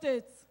Ondo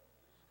State.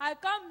 I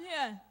come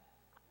here.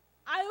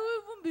 I will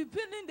even be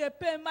feeling the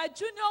pain. My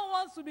junior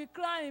wants to be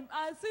crying.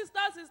 Sister,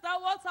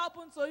 what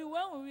happened to you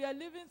when we were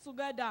living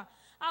together?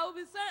 I will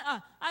be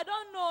saying, I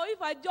don't know, if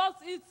I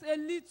just eat a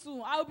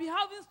little, I will be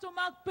having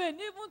stomach pain,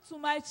 even to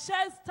my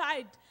chest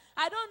side.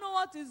 I don't know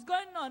what is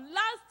going on.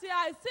 Last year,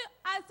 I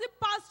still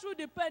passed through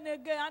the pain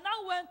again. I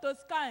now went to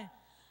scan.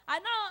 I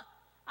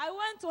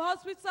went to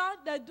hospital.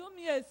 They do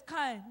me a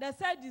scan. They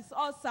said it's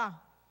ulcer.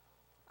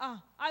 I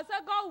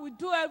said, God will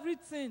do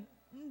everything.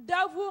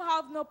 Devil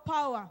have no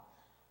power.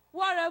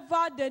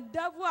 Whatever the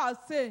devil has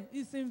said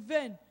is in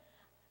vain.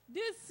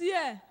 This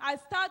year, I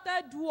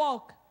started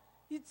work.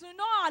 It will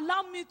not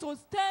allow me to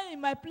stay in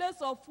my place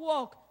of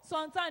work.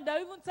 Sometimes they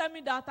even tell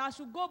me that I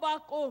should go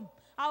back home.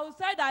 I will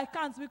say that I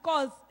can't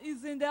because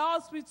it's in the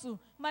hospital.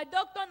 My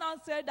doctor now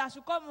said I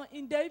should come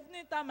in the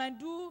evening time and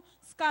do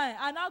scan.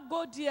 And I'll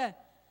go there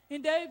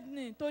in the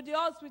evening to the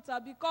hospital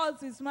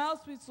because it's my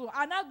hospital.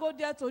 And I'll go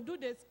there to do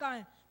the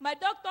scan. My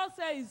doctor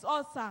said it's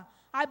ulcer.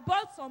 I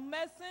bought some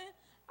medicine.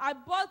 I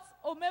bought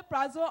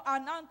omeprazole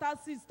and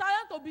antacid.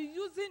 Started to be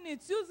using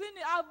it.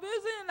 I've been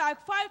using it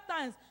like 5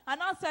 times.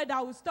 And I said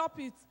I will stop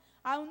it.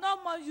 I will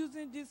not more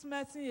using this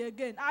medicine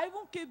again. I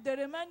even keep the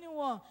remaining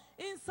one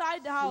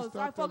inside the house.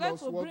 I forget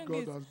to bring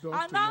it.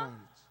 And now,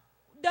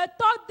 the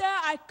 3rd day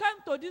I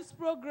came to this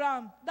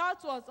program,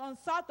 that was on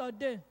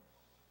Saturday.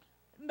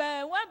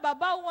 But when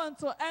Baba wanted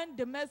to end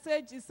the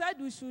message, he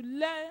said we should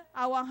lay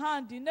our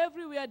hand in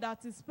everywhere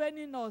that is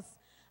paining us.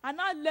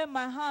 And I lay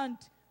my hand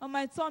on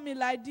my tummy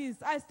like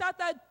this. I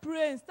started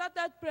praying.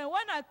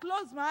 When I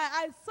closed my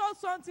eye, I saw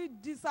something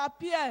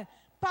disappear,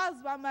 pass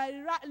by my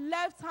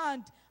left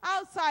hand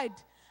outside.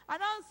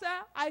 And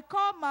I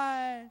called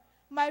my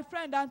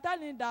friend and tell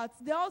him that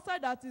the ulcer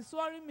that is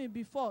worrying me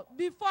before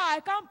I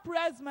can't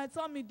press my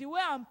tummy the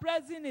way I'm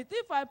pressing it.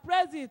 If I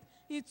press it,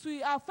 it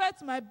will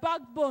affect my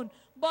backbone.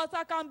 But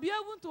I can be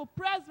able to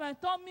press my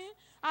tummy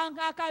and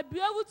I can be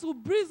able to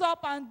breathe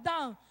up and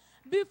down.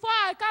 Before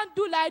I can't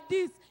do like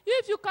this.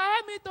 If you can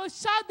help me to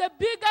shout the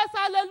biggest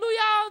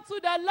hallelujah unto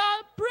the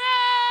Lord,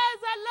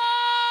 praise the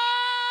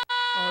Lord.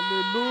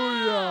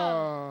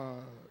 Hallelujah.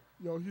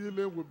 Your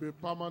healing will be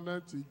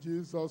permanent in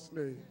Jesus'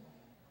 name.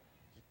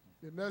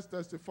 The next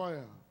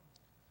testifier.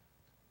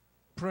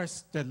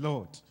 Praise the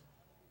Lord.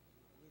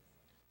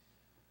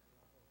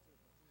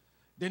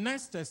 The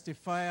next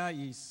testifier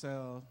is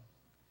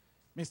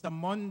Mr.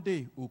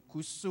 Monday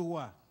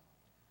Ukusuwa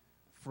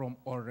from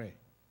Ore.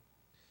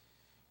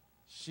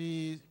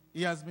 He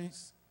actually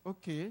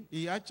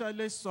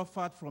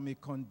suffered from a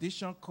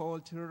condition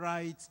called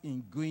right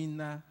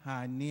inguinal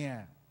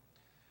hernia.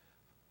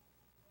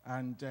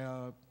 And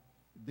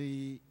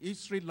the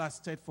history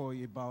lasted for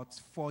about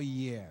 4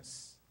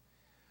 years.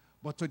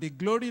 But to the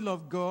glory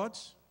of God,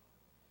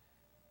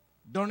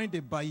 during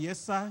the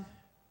Bayelsa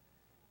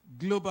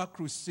Global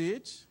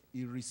Crusade,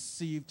 he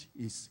received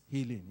his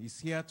healing.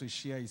 He's here to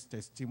share his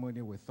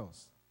testimony with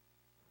us.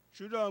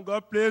 Children of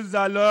God, praise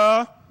the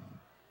Lord.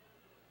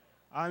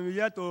 I'm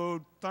here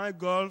to thank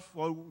God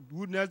for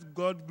goodness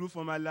God do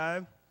for my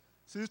life.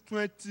 Since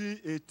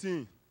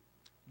 2018,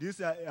 this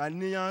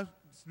hernia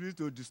spirit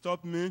to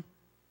disturb me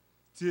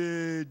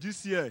till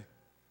this year.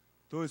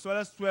 So it's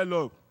always swell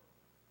up.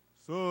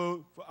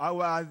 So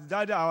our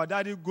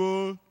daddy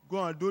go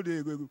and do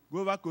the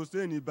global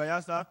crusade in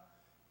Bayelsa.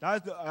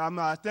 I'm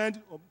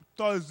attend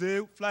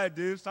Thursday,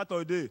 Friday,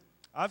 Saturday.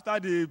 After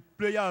the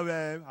prayer of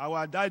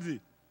our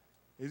daddy,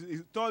 he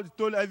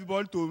told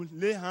everybody to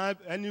lay hand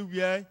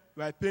anywhere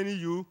where paining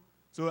you.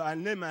 So I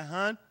lay my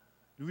hand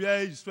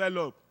where it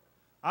swell up.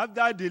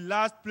 After the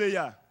last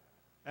prayer,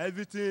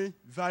 everything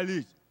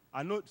vanished.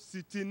 I know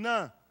sitting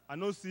now, I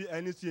don't see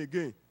anything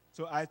again.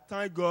 So I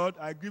thank God.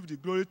 I give the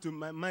glory to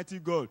my mighty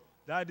God.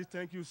 Daddy,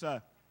 thank you,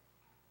 sir.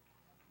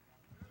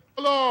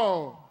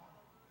 Lord,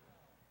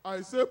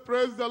 I say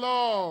praise the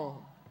Lord.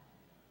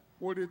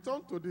 We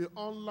return to the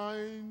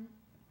online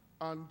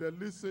and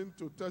listen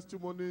to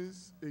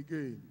testimonies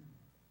again.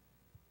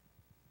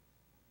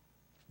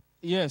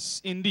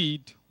 Yes,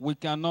 indeed, we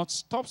cannot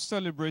stop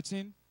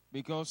celebrating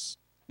because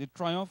the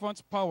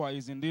triumphant power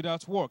is indeed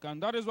at work.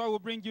 And that is why we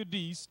bring you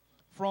this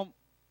from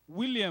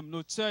William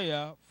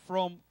Notea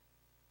from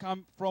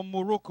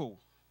Morocco.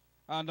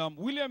 And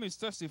William is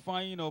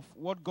testifying of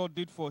what God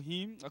did for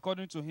him.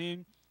 According to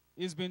him,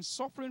 he's been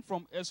suffering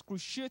from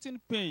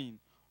excruciating pain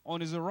on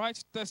his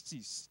right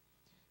testis.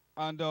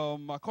 And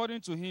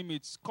according to him,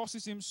 it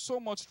causes him so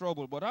much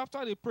trouble. But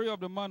after the prayer of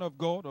the man of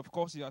God, of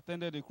course, he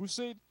attended a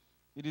crusade.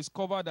 He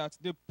discovered that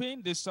the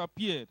pain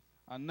disappeared,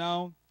 and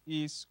now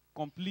he is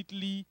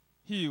completely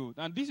healed.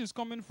 And this is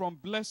coming from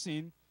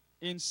Blessing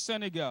in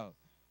Senegal.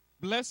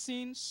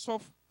 Blessing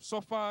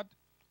suffered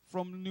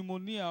from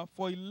pneumonia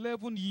for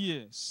 11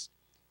 years.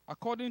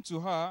 According to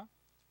her,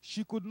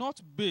 she could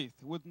not bathe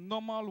with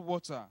normal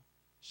water.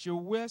 She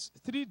wears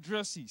 3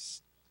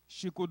 dresses.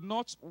 She could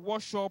not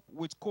wash up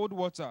with cold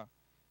water.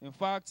 In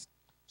fact,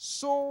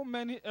 so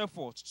many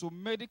efforts to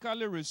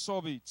medically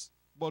resolve it,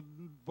 but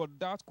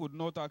that could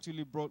not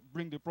actually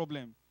bring the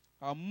problem.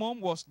 Her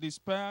mom was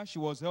despair, she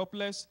was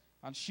helpless,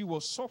 and she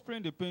was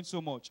suffering the pain so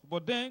much.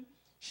 But then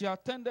she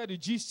attended the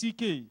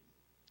GCK,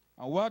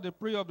 and while the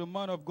prayer of the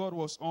man of God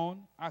was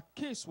on, a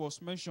case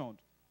was mentioned.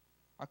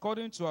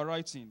 According to her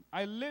writing,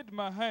 I laid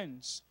my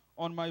hands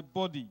on my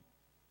body,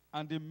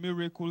 and the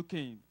miracle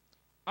came.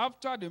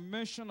 After the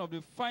mention of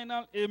the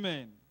final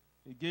amen,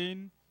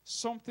 again,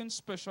 something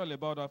special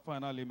about that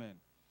final amen.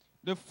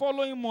 The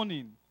following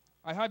morning,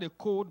 I had a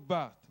cold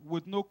bath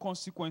with no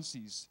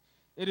consequences.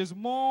 It is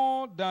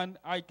more than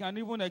I can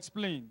even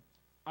explain.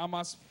 I'm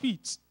as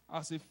fit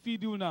as a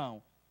fiddle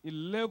now.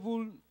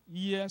 11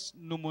 years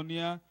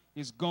pneumonia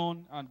is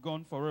gone and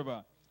gone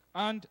forever.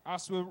 And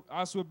as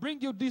we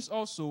bring you this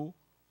also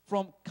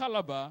from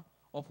Calabar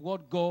of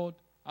what God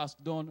has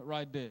done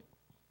right there.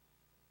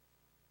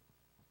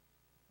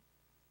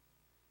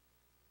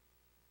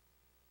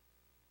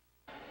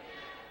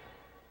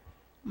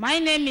 My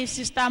name is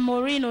Sister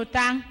Maureen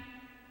Otang.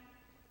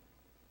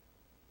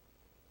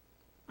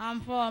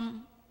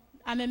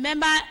 I'm a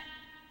member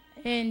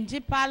in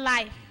Deeper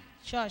Life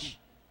Church,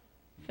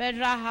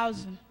 Federal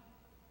Housing,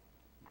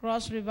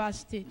 Cross River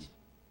State.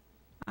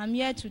 I'm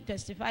here to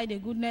testify the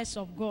goodness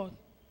of God.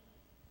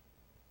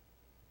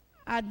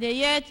 At the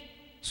year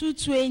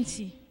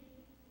 220,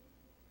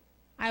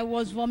 I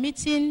was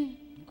vomiting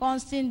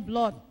constant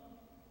blood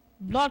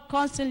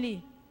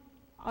constantly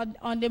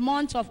on the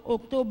month of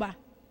October.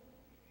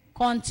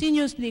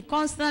 Continuously,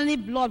 constantly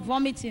blood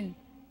vomiting.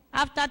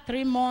 After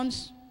 3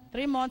 months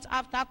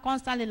after,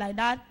 constantly like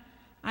that,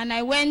 and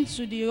I went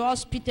to the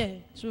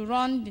hospital to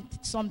run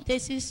some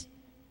tests.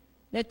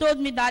 They told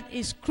me that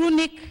it's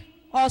chronic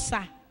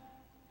ulcer.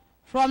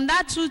 From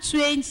that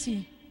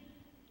 220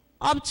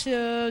 up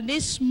to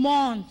this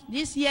month,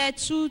 this year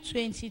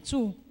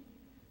 2022.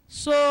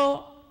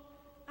 So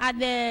at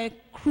the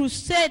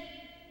crusade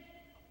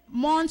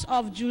month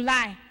of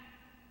July,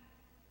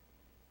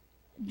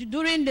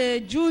 during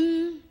the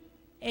June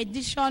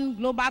edition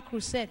Global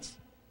Crusade,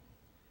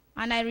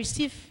 and I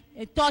received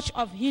a touch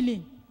of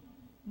healing.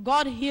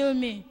 God healed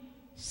me.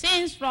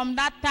 Since from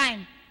that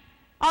time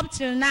up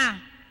till now,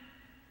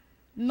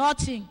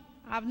 nothing.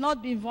 I've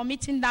not been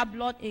vomiting that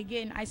blood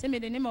again. I say, may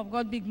the name of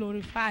God be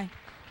glorified.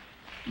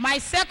 My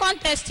second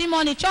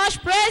testimony,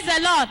 church, praise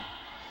the Lord.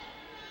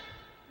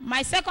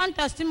 My second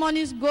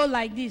testimonies go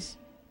like this.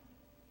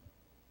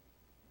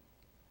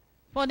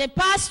 For the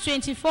past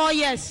 24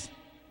 years,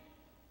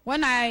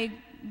 when I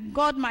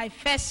got my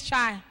first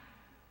child,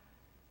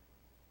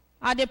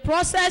 at the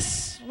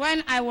process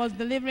when I was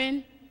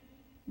delivering,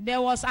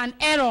 there was an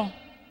error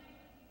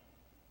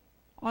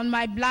on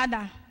my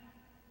bladder.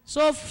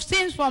 So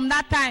since from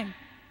that time,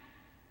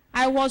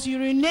 I was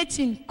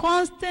urinating,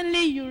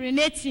 constantly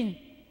urinating.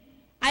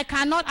 I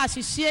cannot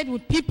associate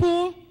with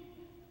people.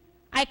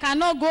 I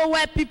cannot go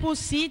where people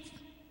sit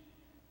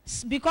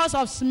because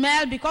of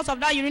smell, because of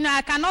that urine.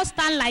 I cannot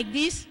stand like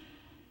this.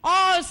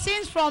 All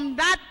since from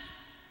that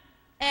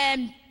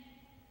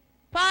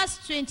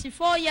past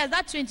 24 years,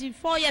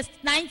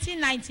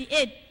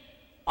 1998,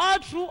 all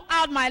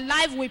throughout my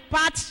life with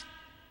parts,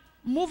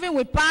 moving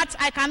with parts.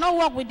 I cannot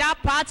walk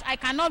without parts. I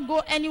cannot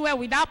go anywhere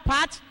without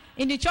parts.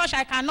 In the church,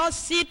 I cannot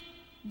sit,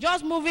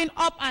 just moving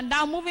up and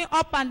down,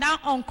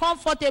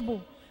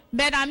 uncomfortable.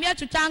 But I'm here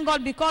to thank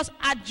God because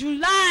at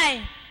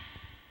July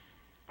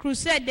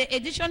crusade, the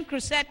edition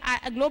crusade,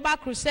 a global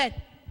crusade,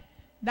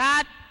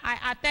 that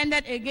I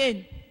attended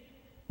again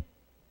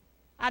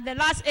at the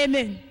last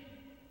amen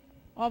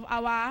of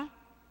our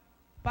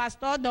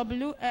Pastor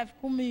W.F.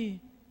 Kumi.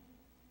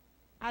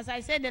 As I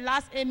said, the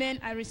last amen,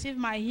 I received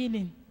my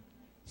healing.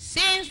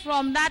 Since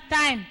from that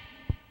time,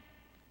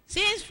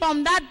 since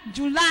from that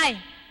July,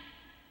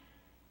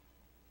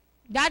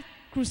 that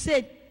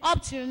crusade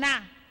up till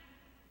now.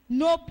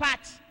 No part.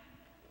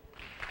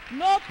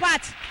 No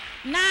part.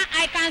 Now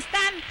I can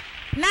stand.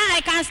 Now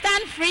I can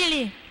stand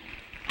freely.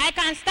 I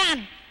can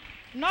stand.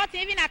 Not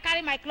even I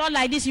carry my cloth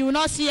like this, you will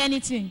not see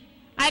anything.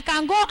 I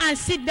can go and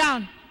sit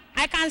down.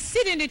 I can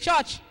sit in the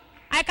church.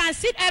 I can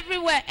sit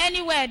everywhere,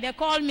 anywhere they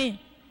call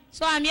me.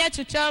 So I'm here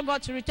to tell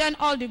God to return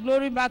all the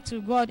glory back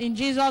to God in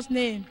Jesus'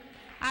 name.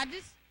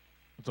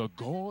 The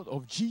God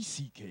of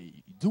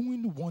GCK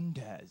doing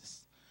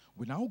wonders.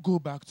 We now go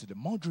back to the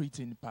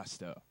moderating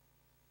pastor.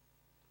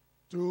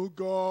 To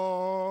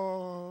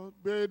God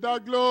be the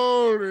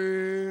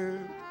glory.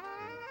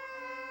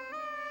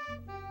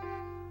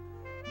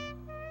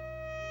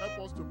 Help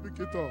us to pick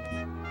it up.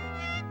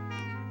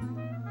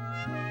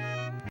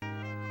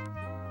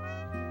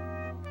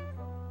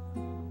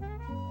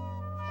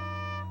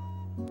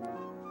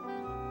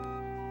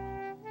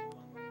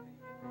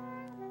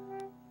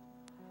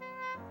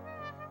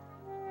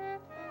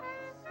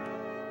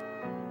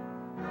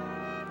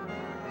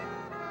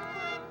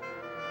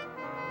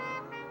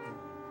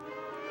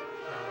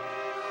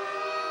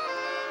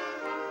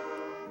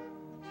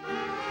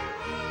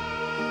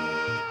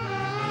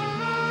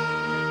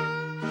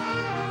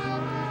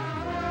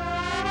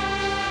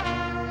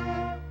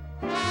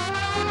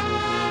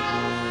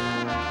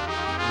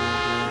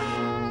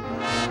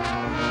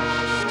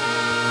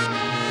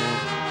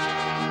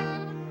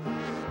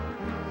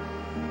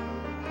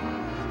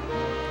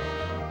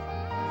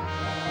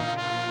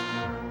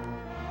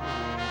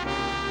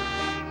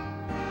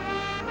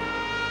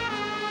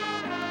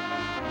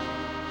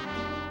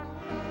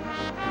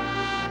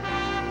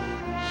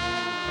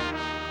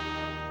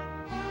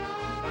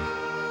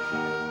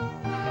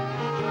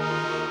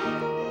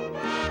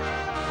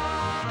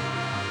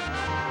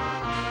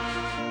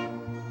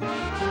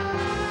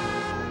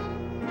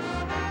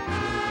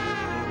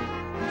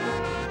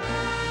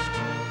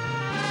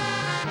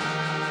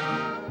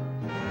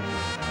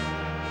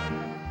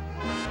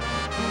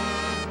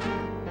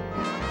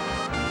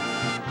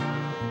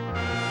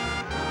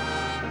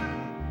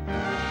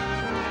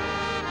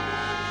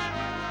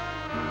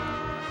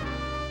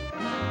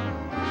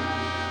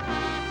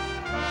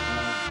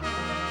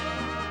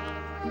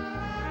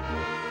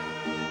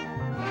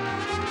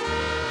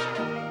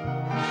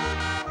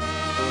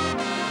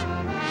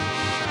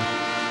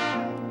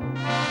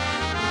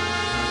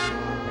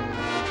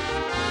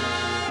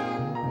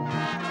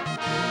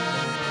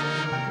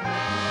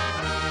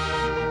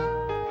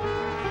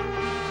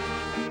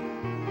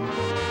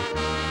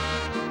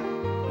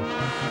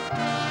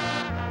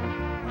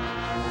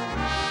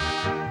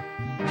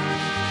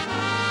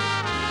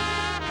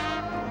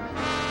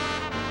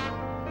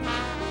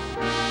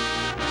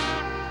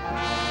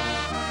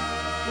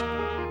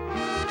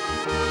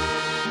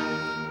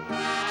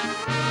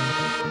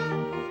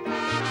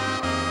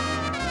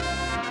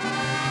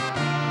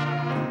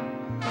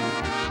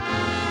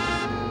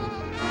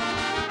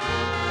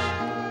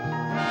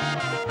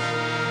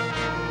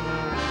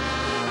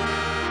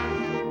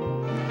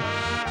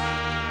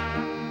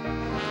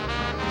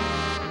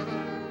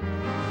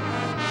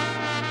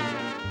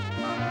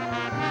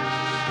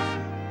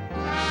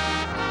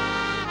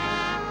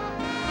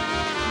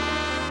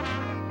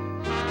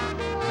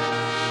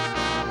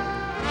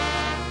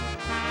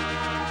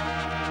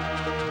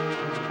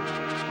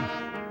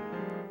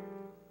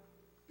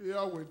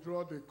 We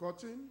draw the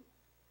curtain.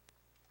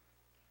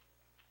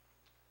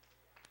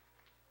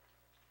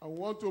 I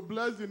want to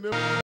bless the name.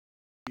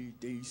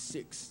 Day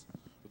 6,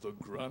 the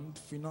grand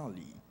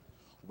finale.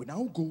 We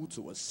now go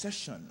to a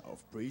session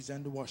of praise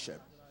and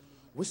worship.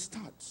 We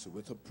start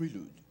with a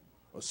prelude,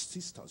 a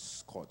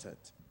sisters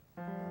quartet.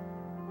 I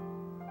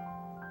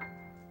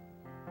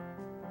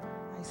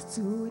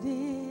stood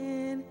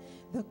in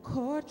the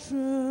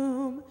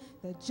courtroom,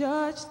 the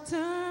judge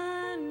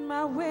turned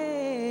my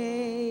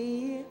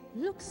way.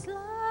 Looks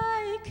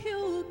like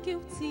you're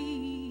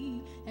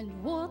guilty, and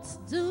what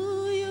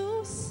do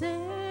you say?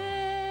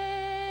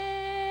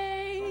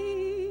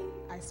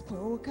 I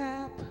spoke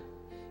up,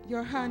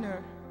 Your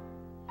Honor,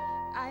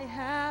 I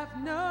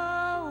have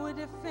no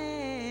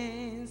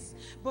defense,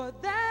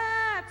 but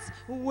that's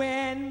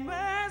when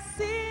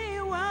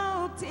mercy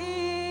walked in.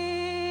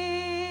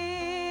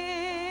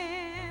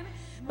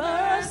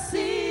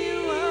 Mercy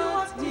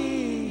walked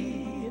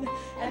in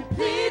and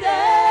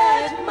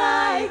pleaded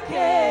my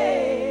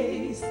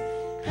case.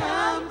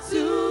 Come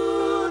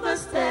to the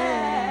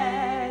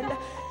stand,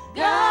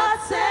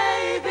 God's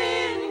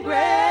saving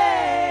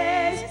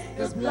grace.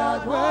 His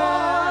blood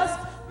was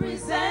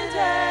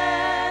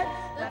presented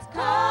that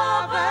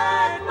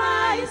covered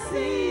my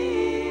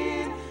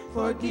sin,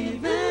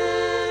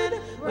 forgiven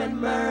when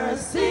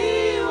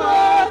mercy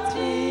walked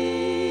in.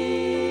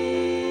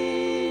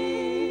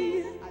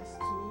 I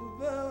stood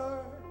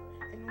there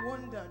and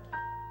wondered,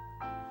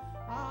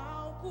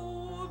 how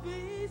could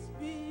this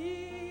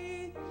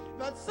be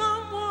that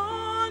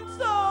someone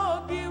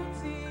so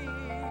guilty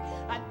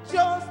had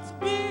just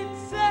been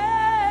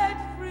set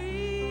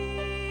free?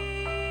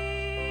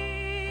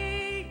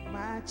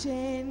 My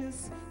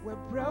chains were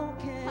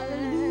broken.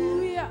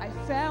 Hallelujah. I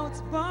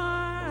felt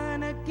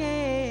born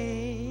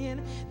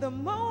again. The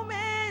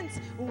moment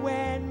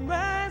when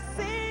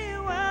mercy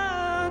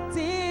walked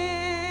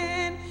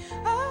in.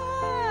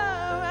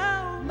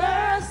 Oh,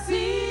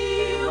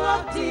 mercy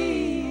walked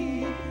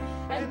in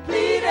and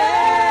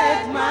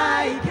pleaded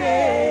my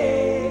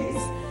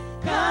case.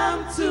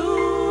 Come to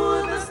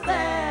the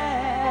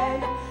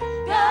stand,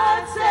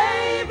 God's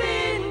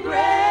saving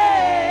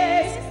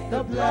grace.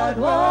 The blood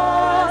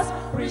was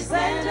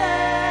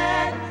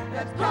presented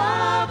that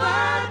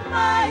covered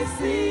my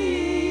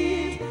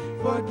sins,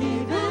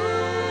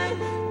 forgiven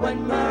when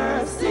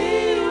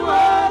mercy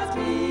walked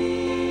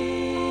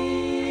in,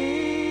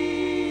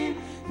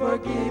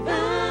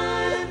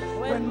 forgiven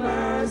when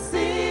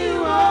mercy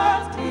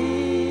walked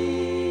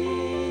in,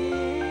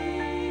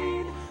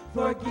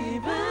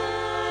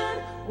 forgiven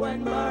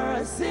when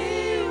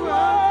mercy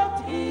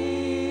walked in.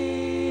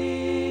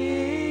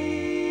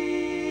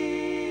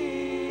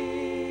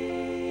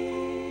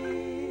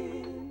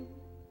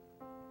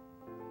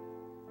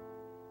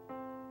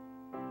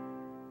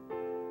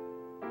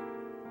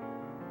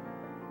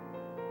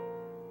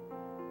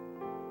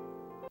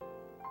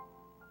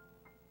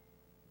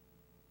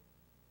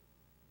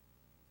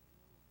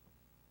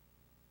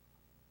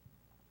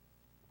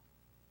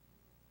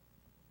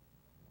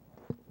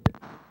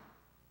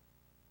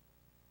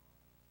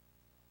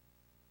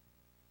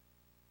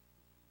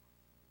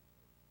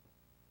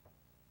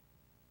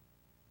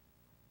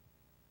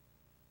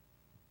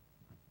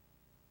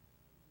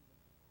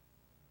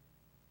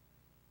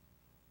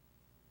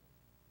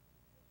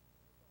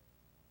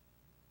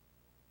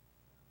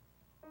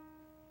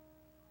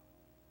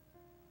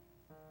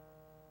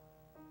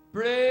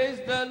 Praise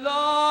the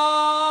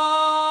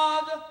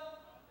Lord.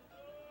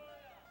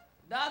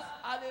 That's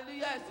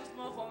hallelujah is too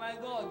small for my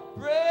God.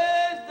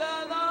 Praise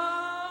the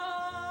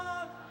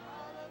Lord.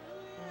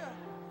 Hallelujah.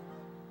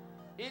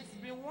 It's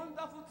been a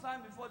wonderful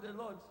time before the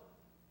Lord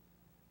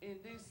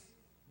in this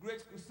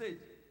great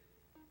crusade.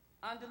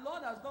 And the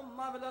Lord has done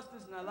marvelous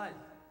things in our life.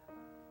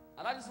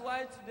 And that is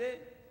why today,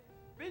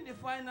 being the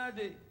final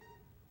day,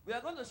 we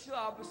are going to show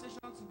our appreciation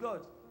to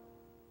God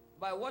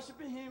by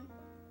worshiping Him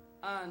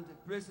and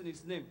praising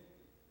His name.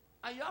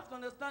 And you have to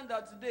understand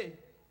that today,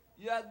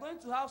 you are going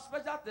to have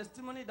special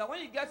testimony that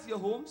when you get to your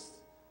homes,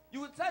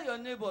 you will tell your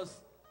neighbors,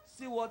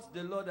 see what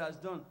the Lord has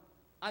done.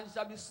 And it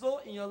shall be so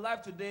in your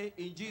life today,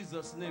 in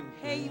Jesus' name.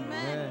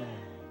 Amen.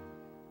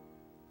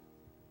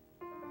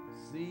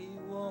 See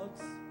what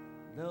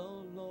the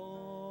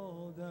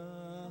Lord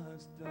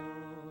has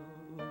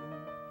done.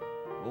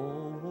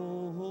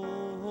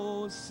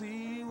 Oh,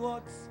 see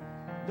what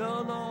the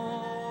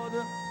Lord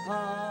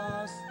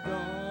has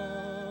done.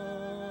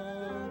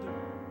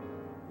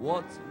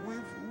 What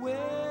we've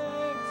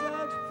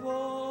waited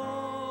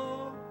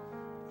for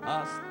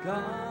has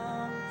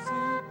come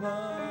to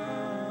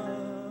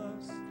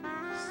pass.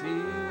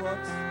 See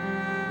what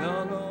the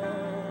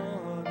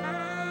Lord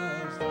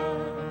has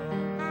done.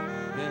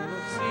 Then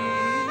we'll see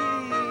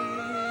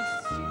what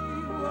the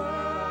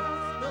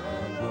Lord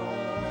has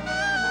done.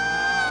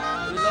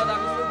 The Lord has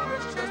been so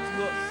gracious to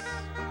us.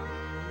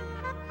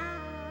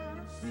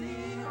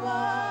 See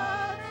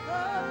what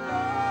the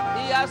Lord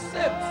He has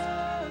saved.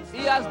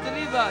 He has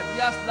delivered, He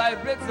has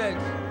liberated.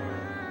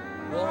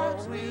 What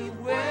we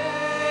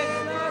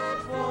waited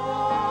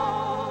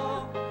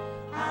for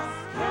has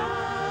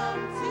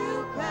come to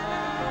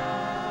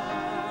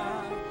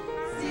pass.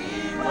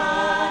 See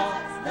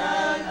what the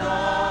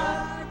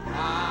Lord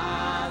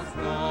has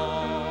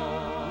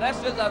done. Let's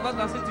raise our voice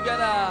and sing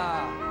together.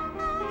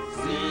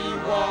 See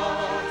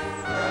what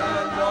the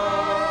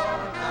Lord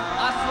has done.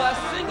 As you are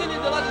singing it,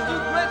 the Lord is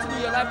doing great things in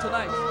your life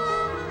tonight.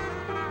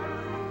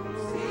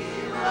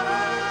 See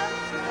what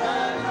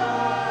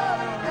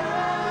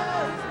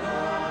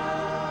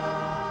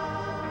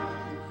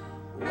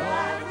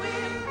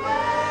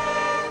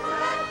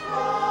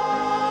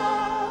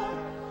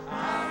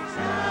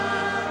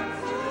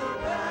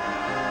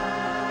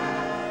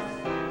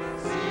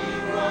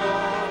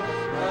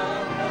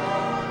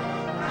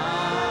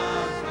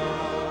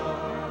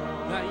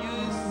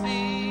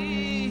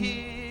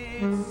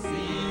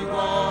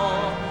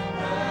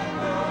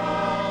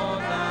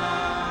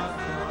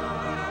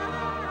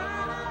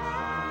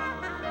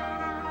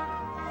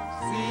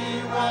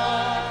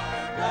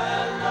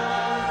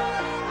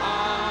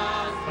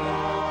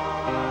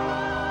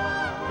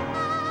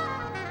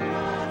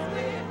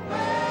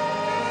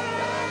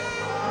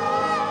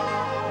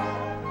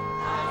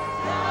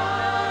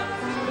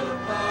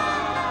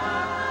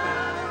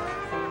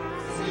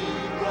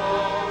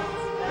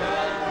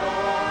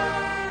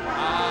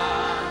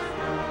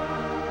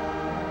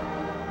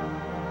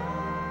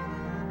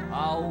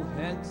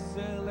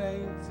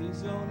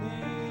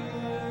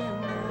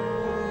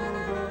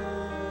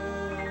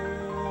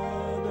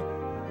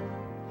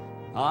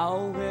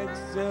How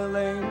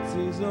excellent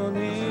is your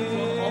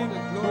name,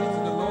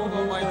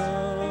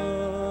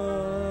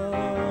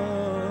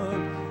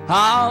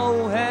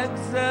 how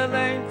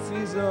excellent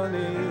is your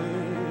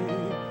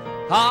name,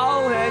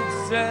 how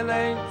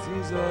excellent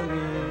is your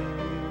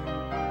name,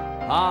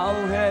 How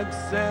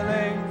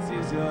excellent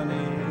is your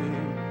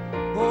name,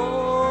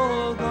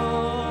 oh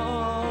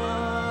God.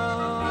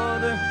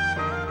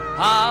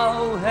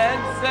 How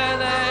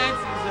excellent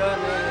is your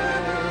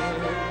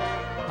name.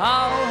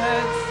 How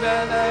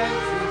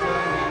excellent is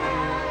your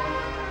name.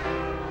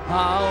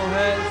 How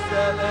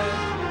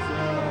excellent is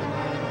your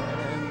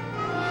name.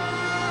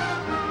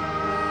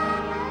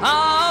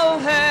 How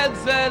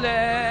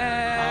excellent.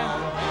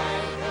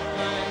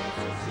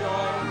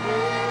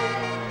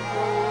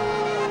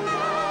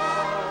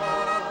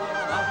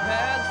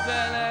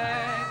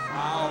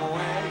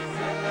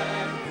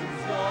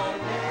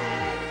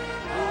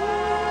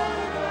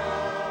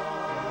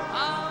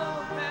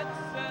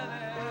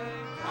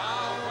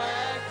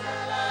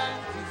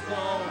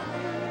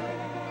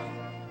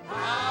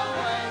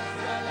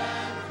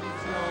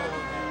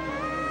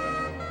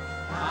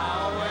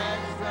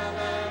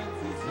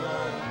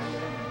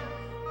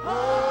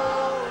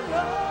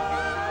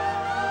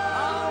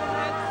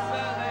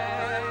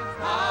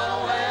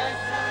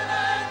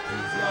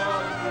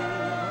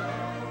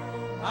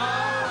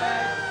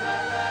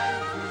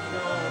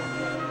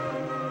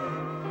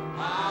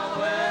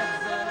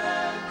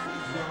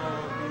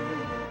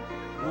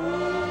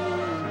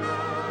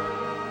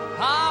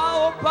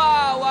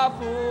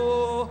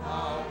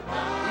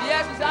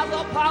 Yes, it has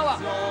all power.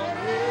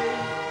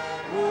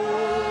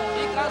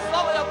 He can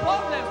solve your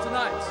problems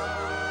tonight.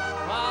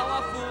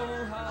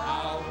 Powerful.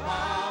 How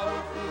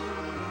powerful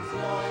is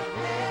your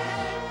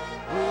name,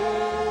 oh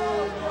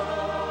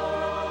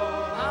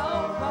Lord. How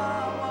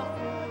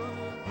powerful.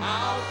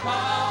 How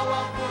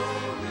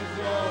powerful is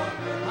your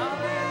name.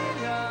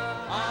 Hallelujah.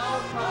 How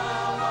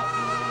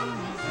powerful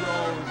is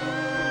your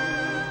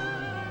name.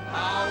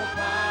 How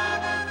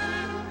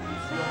powerful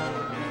is your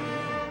name.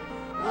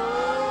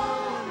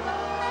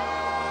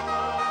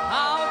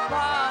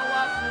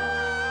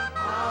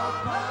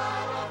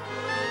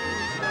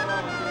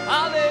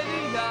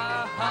 Hallelujah,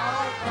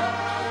 how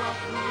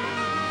powerful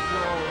is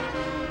your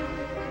name.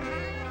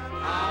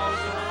 How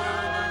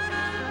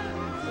powerful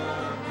is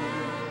your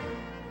name.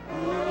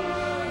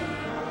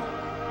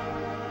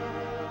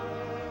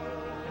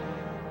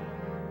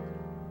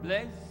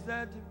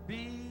 Blessed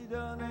be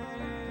the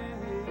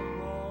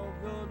name of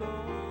the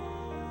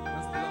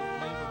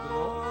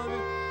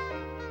Lord.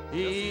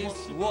 He is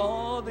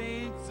worthy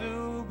to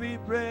be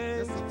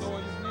praised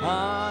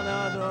and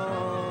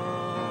adored.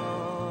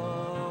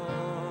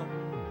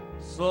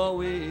 So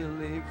we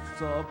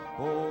lift up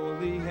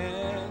holy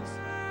hands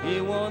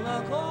in one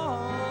accord,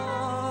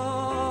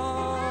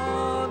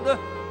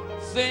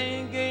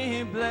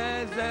 singing,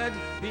 blessed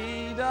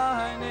be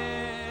thy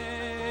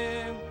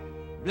name,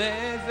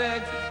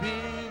 blessed be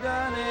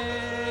thy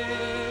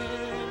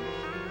name,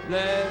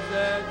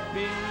 blessed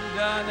be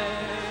thy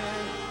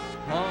name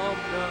of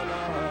the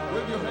Lord.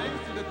 With your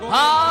hands to the God.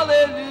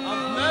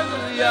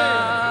 Hallelujah.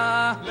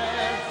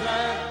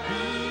 Blessed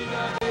be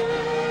the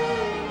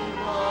name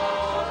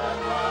of the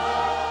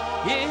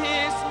Lord. He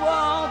is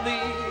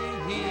worthy.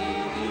 He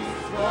is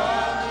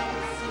worthy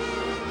to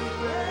be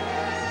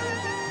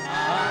praised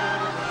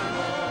and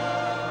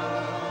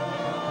adored.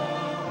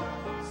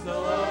 So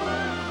we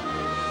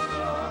lift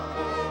up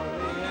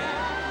holy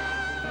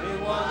hands in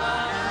one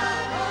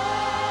accord,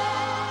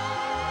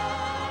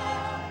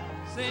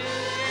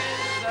 singing,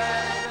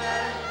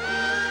 blessed be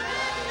the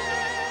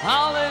name.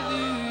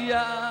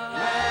 Hallelujah.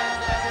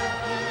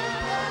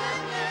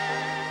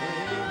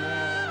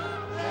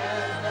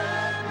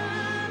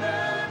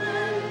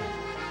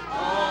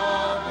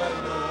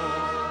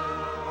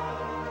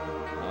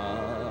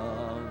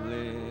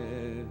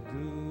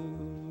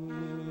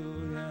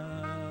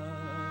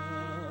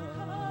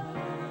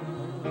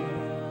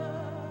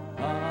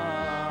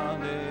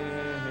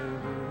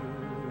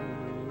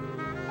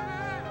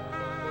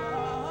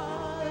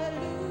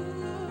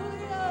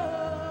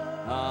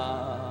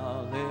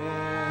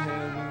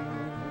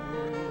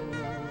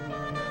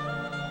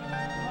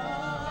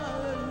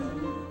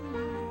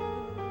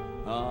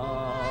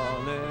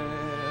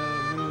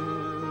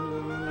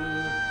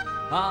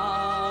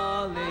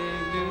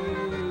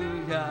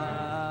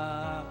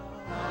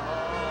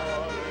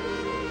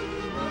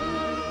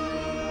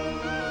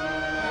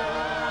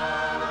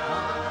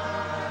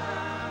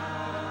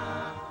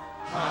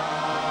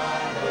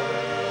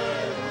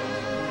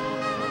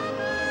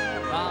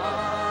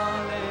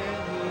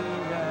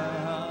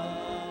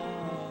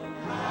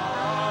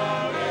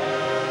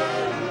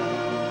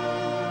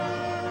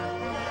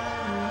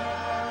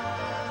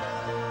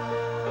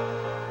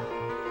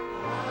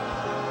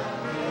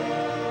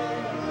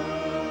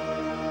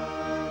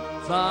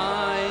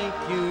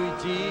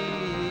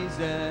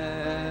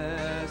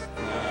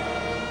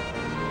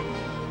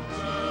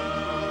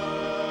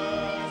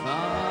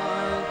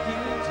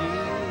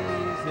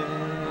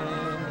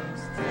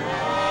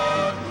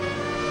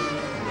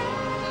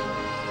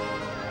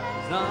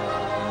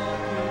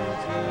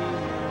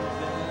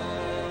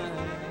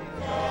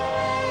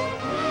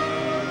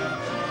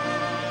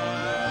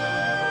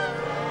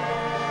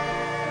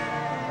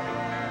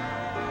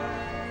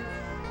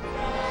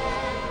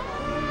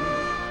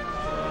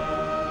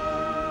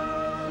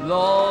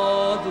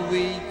 Lord,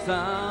 we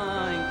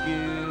thank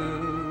you.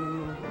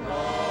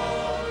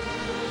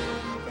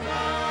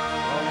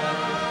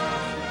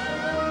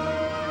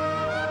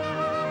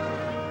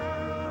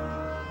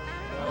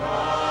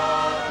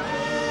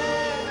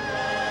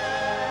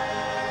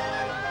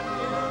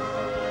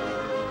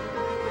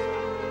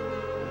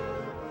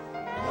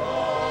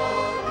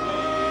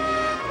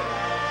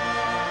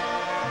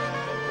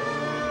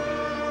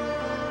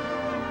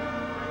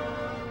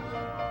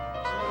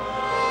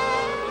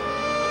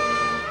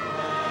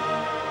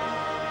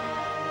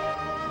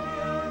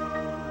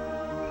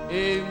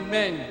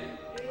 Amen.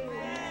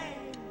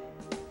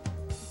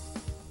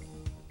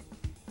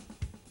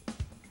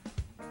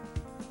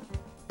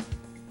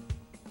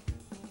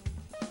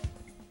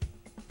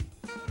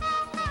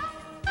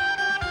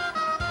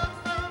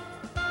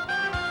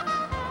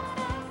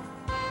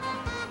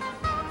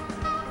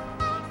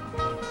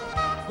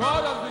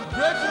 God has been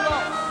great to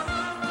us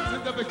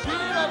since the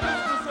beginning of this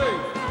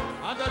crusade,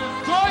 and there is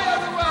joy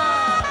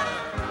everywhere.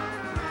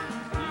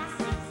 This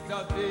is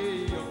the day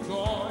of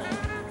joy,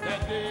 the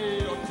day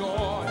of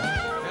joy,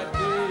 the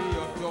day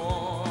of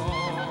joy.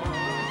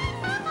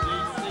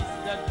 This is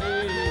the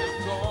day of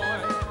joy,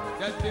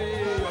 the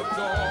day of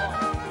joy,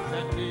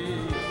 the day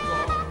of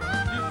joy.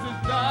 This is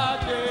the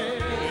day.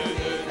 This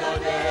is the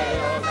day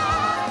of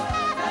joy,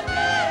 the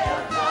day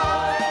of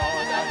joy,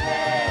 the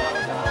day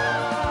of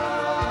joy.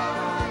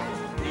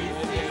 This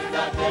is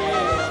the day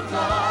of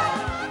joy,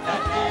 the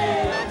day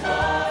of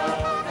joy,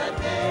 the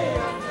day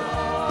of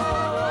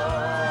joy.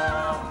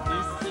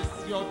 This is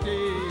your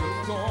day of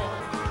joy,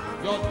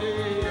 your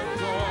day of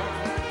joy,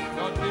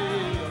 your day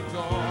of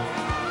joy.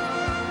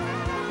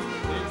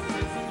 This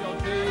is your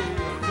day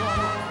of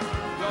joy,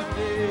 your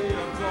day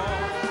of joy,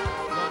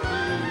 your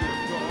day of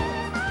joy.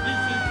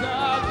 This is the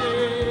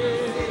day.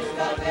 This is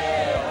the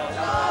day of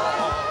joy,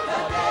 the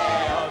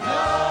day of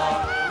joy,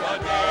 your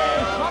day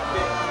of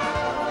joy.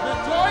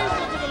 Rejoice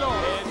unto the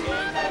Lord.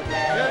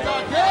 It's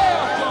our day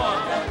of joy,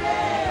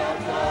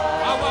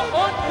 our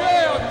own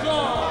day of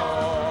joy.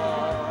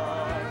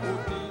 Oh,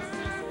 this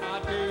is our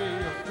day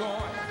of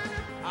joy,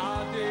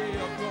 our day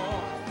of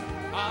joy,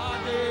 our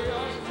day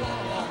of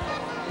joy.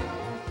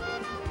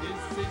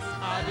 This is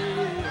our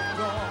day of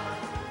joy,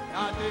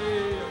 our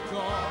day of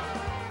joy,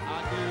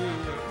 our day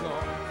of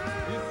joy.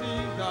 This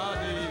is our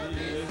day.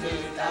 This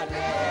is the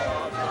day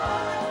of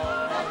joy,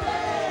 the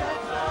day of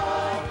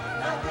joy,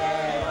 the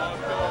day of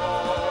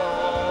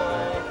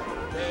joy.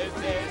 This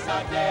is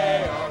our day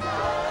of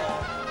joy,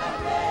 the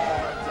day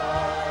of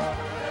joy,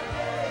 the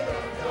day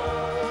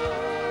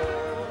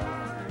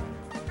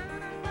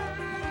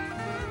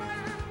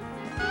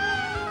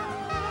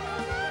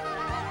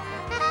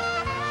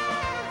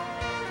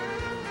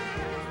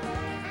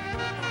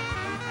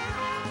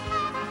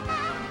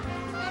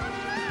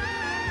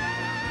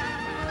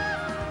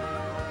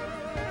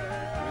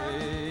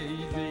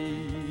Praise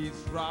is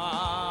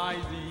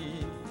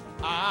rising,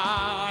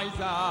 eyes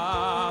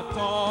are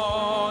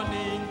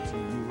turning to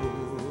you.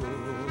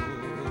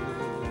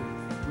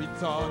 We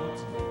turn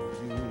to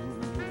you.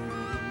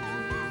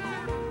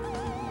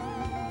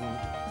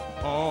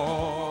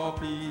 Oh,